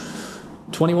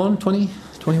 21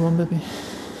 maybe.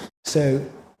 So,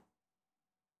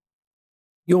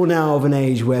 you're now of an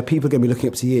age where people are going to be looking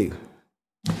up to you.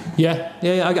 Yeah,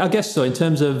 I guess so, in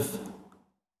terms of,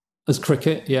 as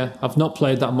cricket, yeah. I've not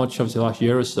played that much, obviously, the last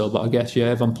year or so, but I guess,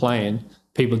 yeah, if I'm playing,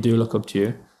 people do look up to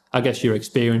you. I guess your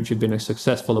experience, you've been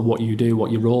successful at what you do, what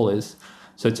your role is.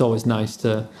 So it's always nice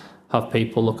to have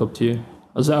people look up to you.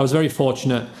 I was very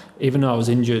fortunate, even though I was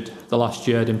injured the last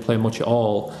year, I didn't play much at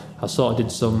all. I sort of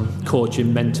did some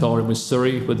coaching, mentoring with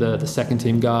Surrey, with the second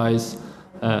team guys,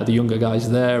 the younger guys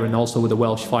there, and also with the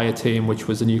Welsh Fire team, which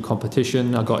was a new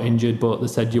competition. I got injured, but they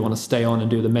said, do you want to stay on and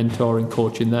do the mentoring,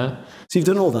 coaching there? So you've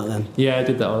done all that then? Yeah, I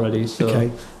did that already. So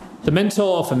okay. The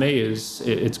mentor for me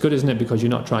it's good, isn't it? Because you're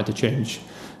not trying to change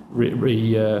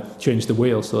the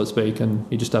wheel, so to speak, and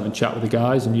you're just having a chat with the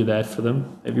guys and you're there for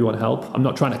them if you want help. I'm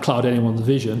not trying to cloud anyone's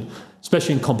vision,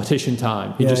 especially in competition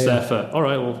time. You're there for, all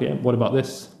right, well, yeah, what about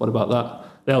this? What about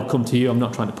that? They'll come to you. I'm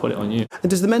not trying to put it on you. And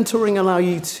does the mentoring allow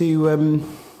you to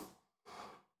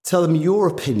tell them your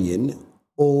opinion,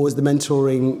 or does the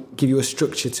mentoring give you a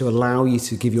structure to allow you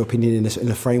to give your opinion in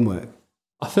a framework?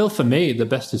 I feel for me, the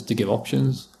best is to give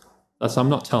options. I'm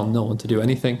not telling no one to do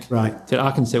anything. Right. So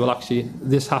I can say, well, actually,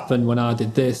 this happened when I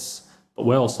did this, but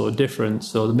we're also different.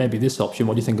 So maybe this option,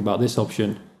 what do you think about this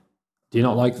option? Do you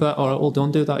not like that? All right, well,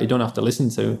 don't do that. You don't have to listen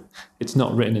to. It's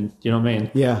not written in, you know what I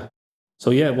mean? Yeah.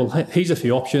 So, yeah, well, here's a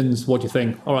few options. What do you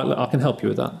think? All right, look, I can help you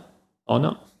with that. Or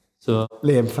not. So,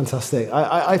 Liam, fantastic.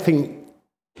 I think,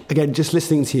 again, just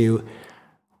listening to you,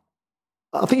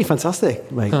 I think you're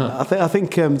fantastic, mate. I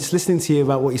think just listening to you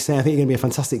about what you say, I think you're going to be a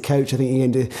fantastic coach. I think you're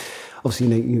going to,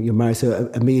 obviously, you're married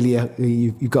to Amelia.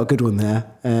 You've got a good one there.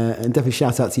 And definitely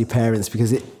shout out to your parents,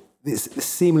 because it's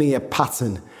seemingly a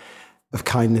pattern of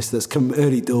kindness that's come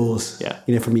early doors,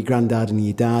 from your granddad and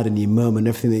your dad and your mum and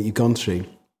everything that you've gone through.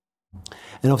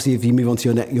 And obviously, if you move on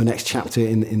to your next chapter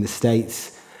in the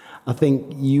States, I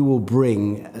think you will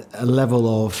bring a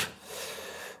level of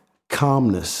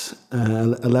calmness, a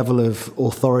level of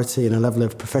authority and a level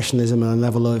of professionalism and a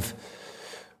level of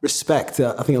respect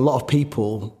that I think a lot of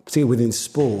people, particularly within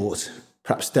sport,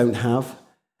 perhaps don't have.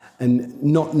 And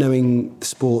not knowing the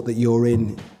sport that you're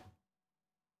in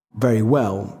very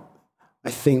well,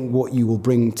 I think what you will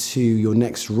bring to your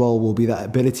next role will be that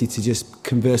ability to just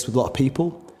converse with a lot of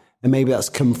people. And maybe that's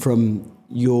come from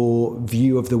your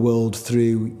view of the world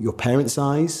through your parents'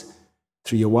 eyes,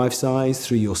 through your wife's eyes,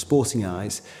 through your sporting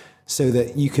eyes, so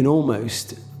that you can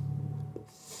almost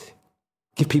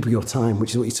give people your time, which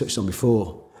is what you touched on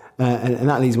before. And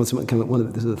that leads on to kind of one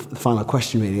of the final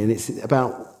question, really. And it's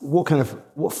about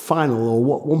what final or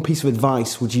what one piece of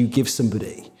advice would you give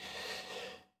somebody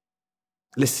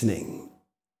listening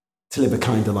to live a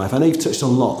kinder life? I know you've touched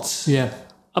on lots. Yeah.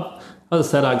 As I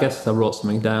said, I guess I wrote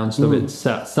something down. So it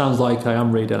sounds like I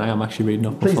am actually reading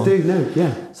up. Please do, no,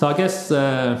 yeah. So I guess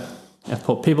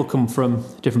people come from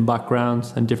different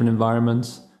backgrounds and different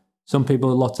environments. Some people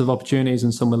with lots of opportunities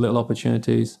and some with little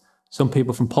opportunities. Some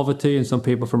people from poverty and some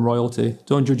people from royalty.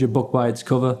 Don't judge a book by its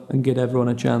cover and give everyone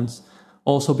a chance.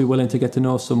 Also be willing to get to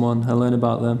know someone and learn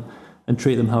about them and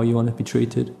treat them how you want to be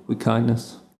treated, with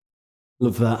kindness.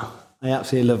 Love that. I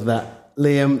absolutely love that.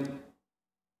 Liam,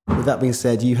 with that being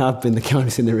said, you have been the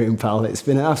kindest in the room, pal. It's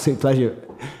been an absolute pleasure.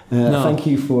 Thank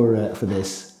you for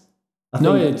this.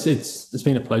 It's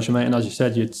been a pleasure, mate. And as you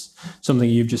said, it's something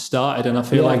you've just started, and I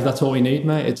feel like that's what we need,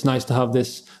 mate. It's nice to have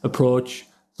this approach.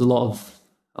 There's a lot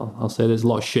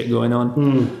of shit going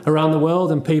on around the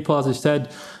world, and people, as I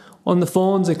said, on the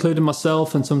phones, including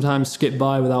myself, and sometimes skip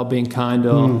by without being kind.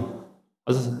 Or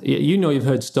you've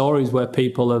heard stories where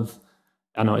people have.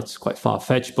 I know it's quite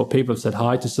far-fetched, but people have said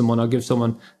hi to someone or give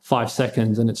someone 5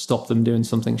 seconds and it stopped them doing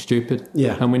something stupid.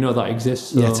 Yeah. And we know that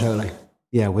exists. So. Yeah, totally.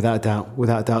 Yeah, without a doubt.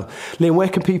 Liam, where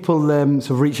can people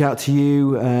sort of reach out to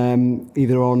you,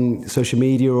 either on social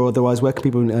media or otherwise? Where can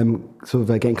people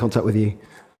get in contact with you?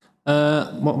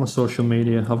 What my social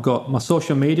media? I've got my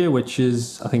social media, which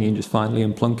is, I think you can just find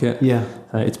Liam Plunkett. Yeah.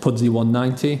 It's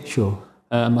Pudsey190. Sure.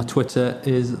 My Twitter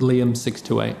is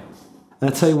Liam628. And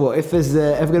I tell you what, if there's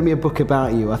ever going to be a book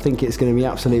about you, I think it's going to be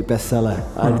an absolute bestseller.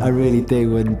 I really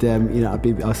do, and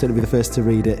I'll certainly be the first to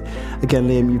read it. Again,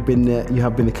 Liam, you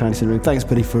have been the kindest in the room. Thanks,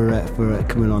 buddy, for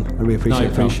coming on. I really appreciate it.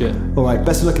 I appreciate it. All right,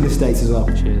 best of luck in the States as well.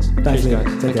 Cheers. Thanks, Cheers, Liam.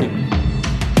 guys. Take care. You.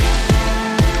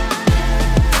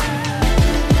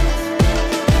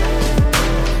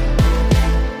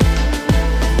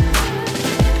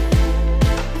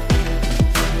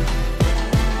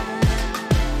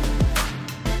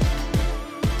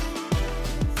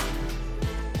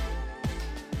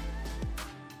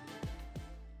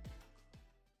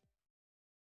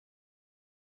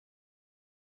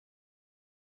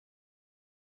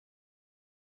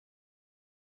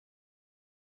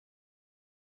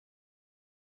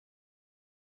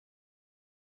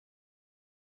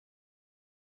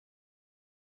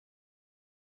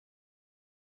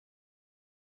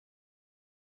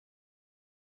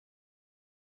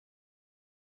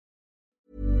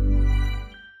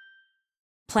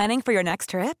 Planning for your next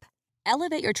trip?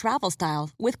 Elevate your travel style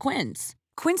with Quince.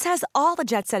 Quince has all the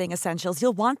jet-setting essentials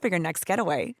you'll want for your next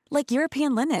getaway, like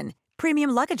European linen, premium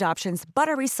luggage options,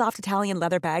 buttery soft Italian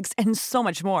leather bags, and so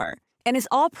much more. And is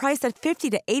all priced at 50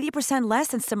 to 80% less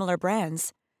than similar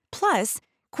brands. Plus,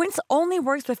 Quince only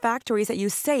works with factories that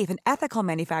use safe and ethical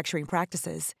manufacturing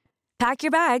practices. Pack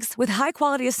your bags with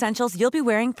high-quality essentials you'll be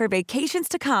wearing for vacations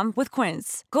to come with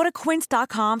Quince. Go to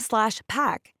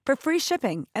quince.com/pack for free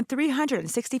shipping and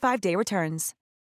 365-day returns.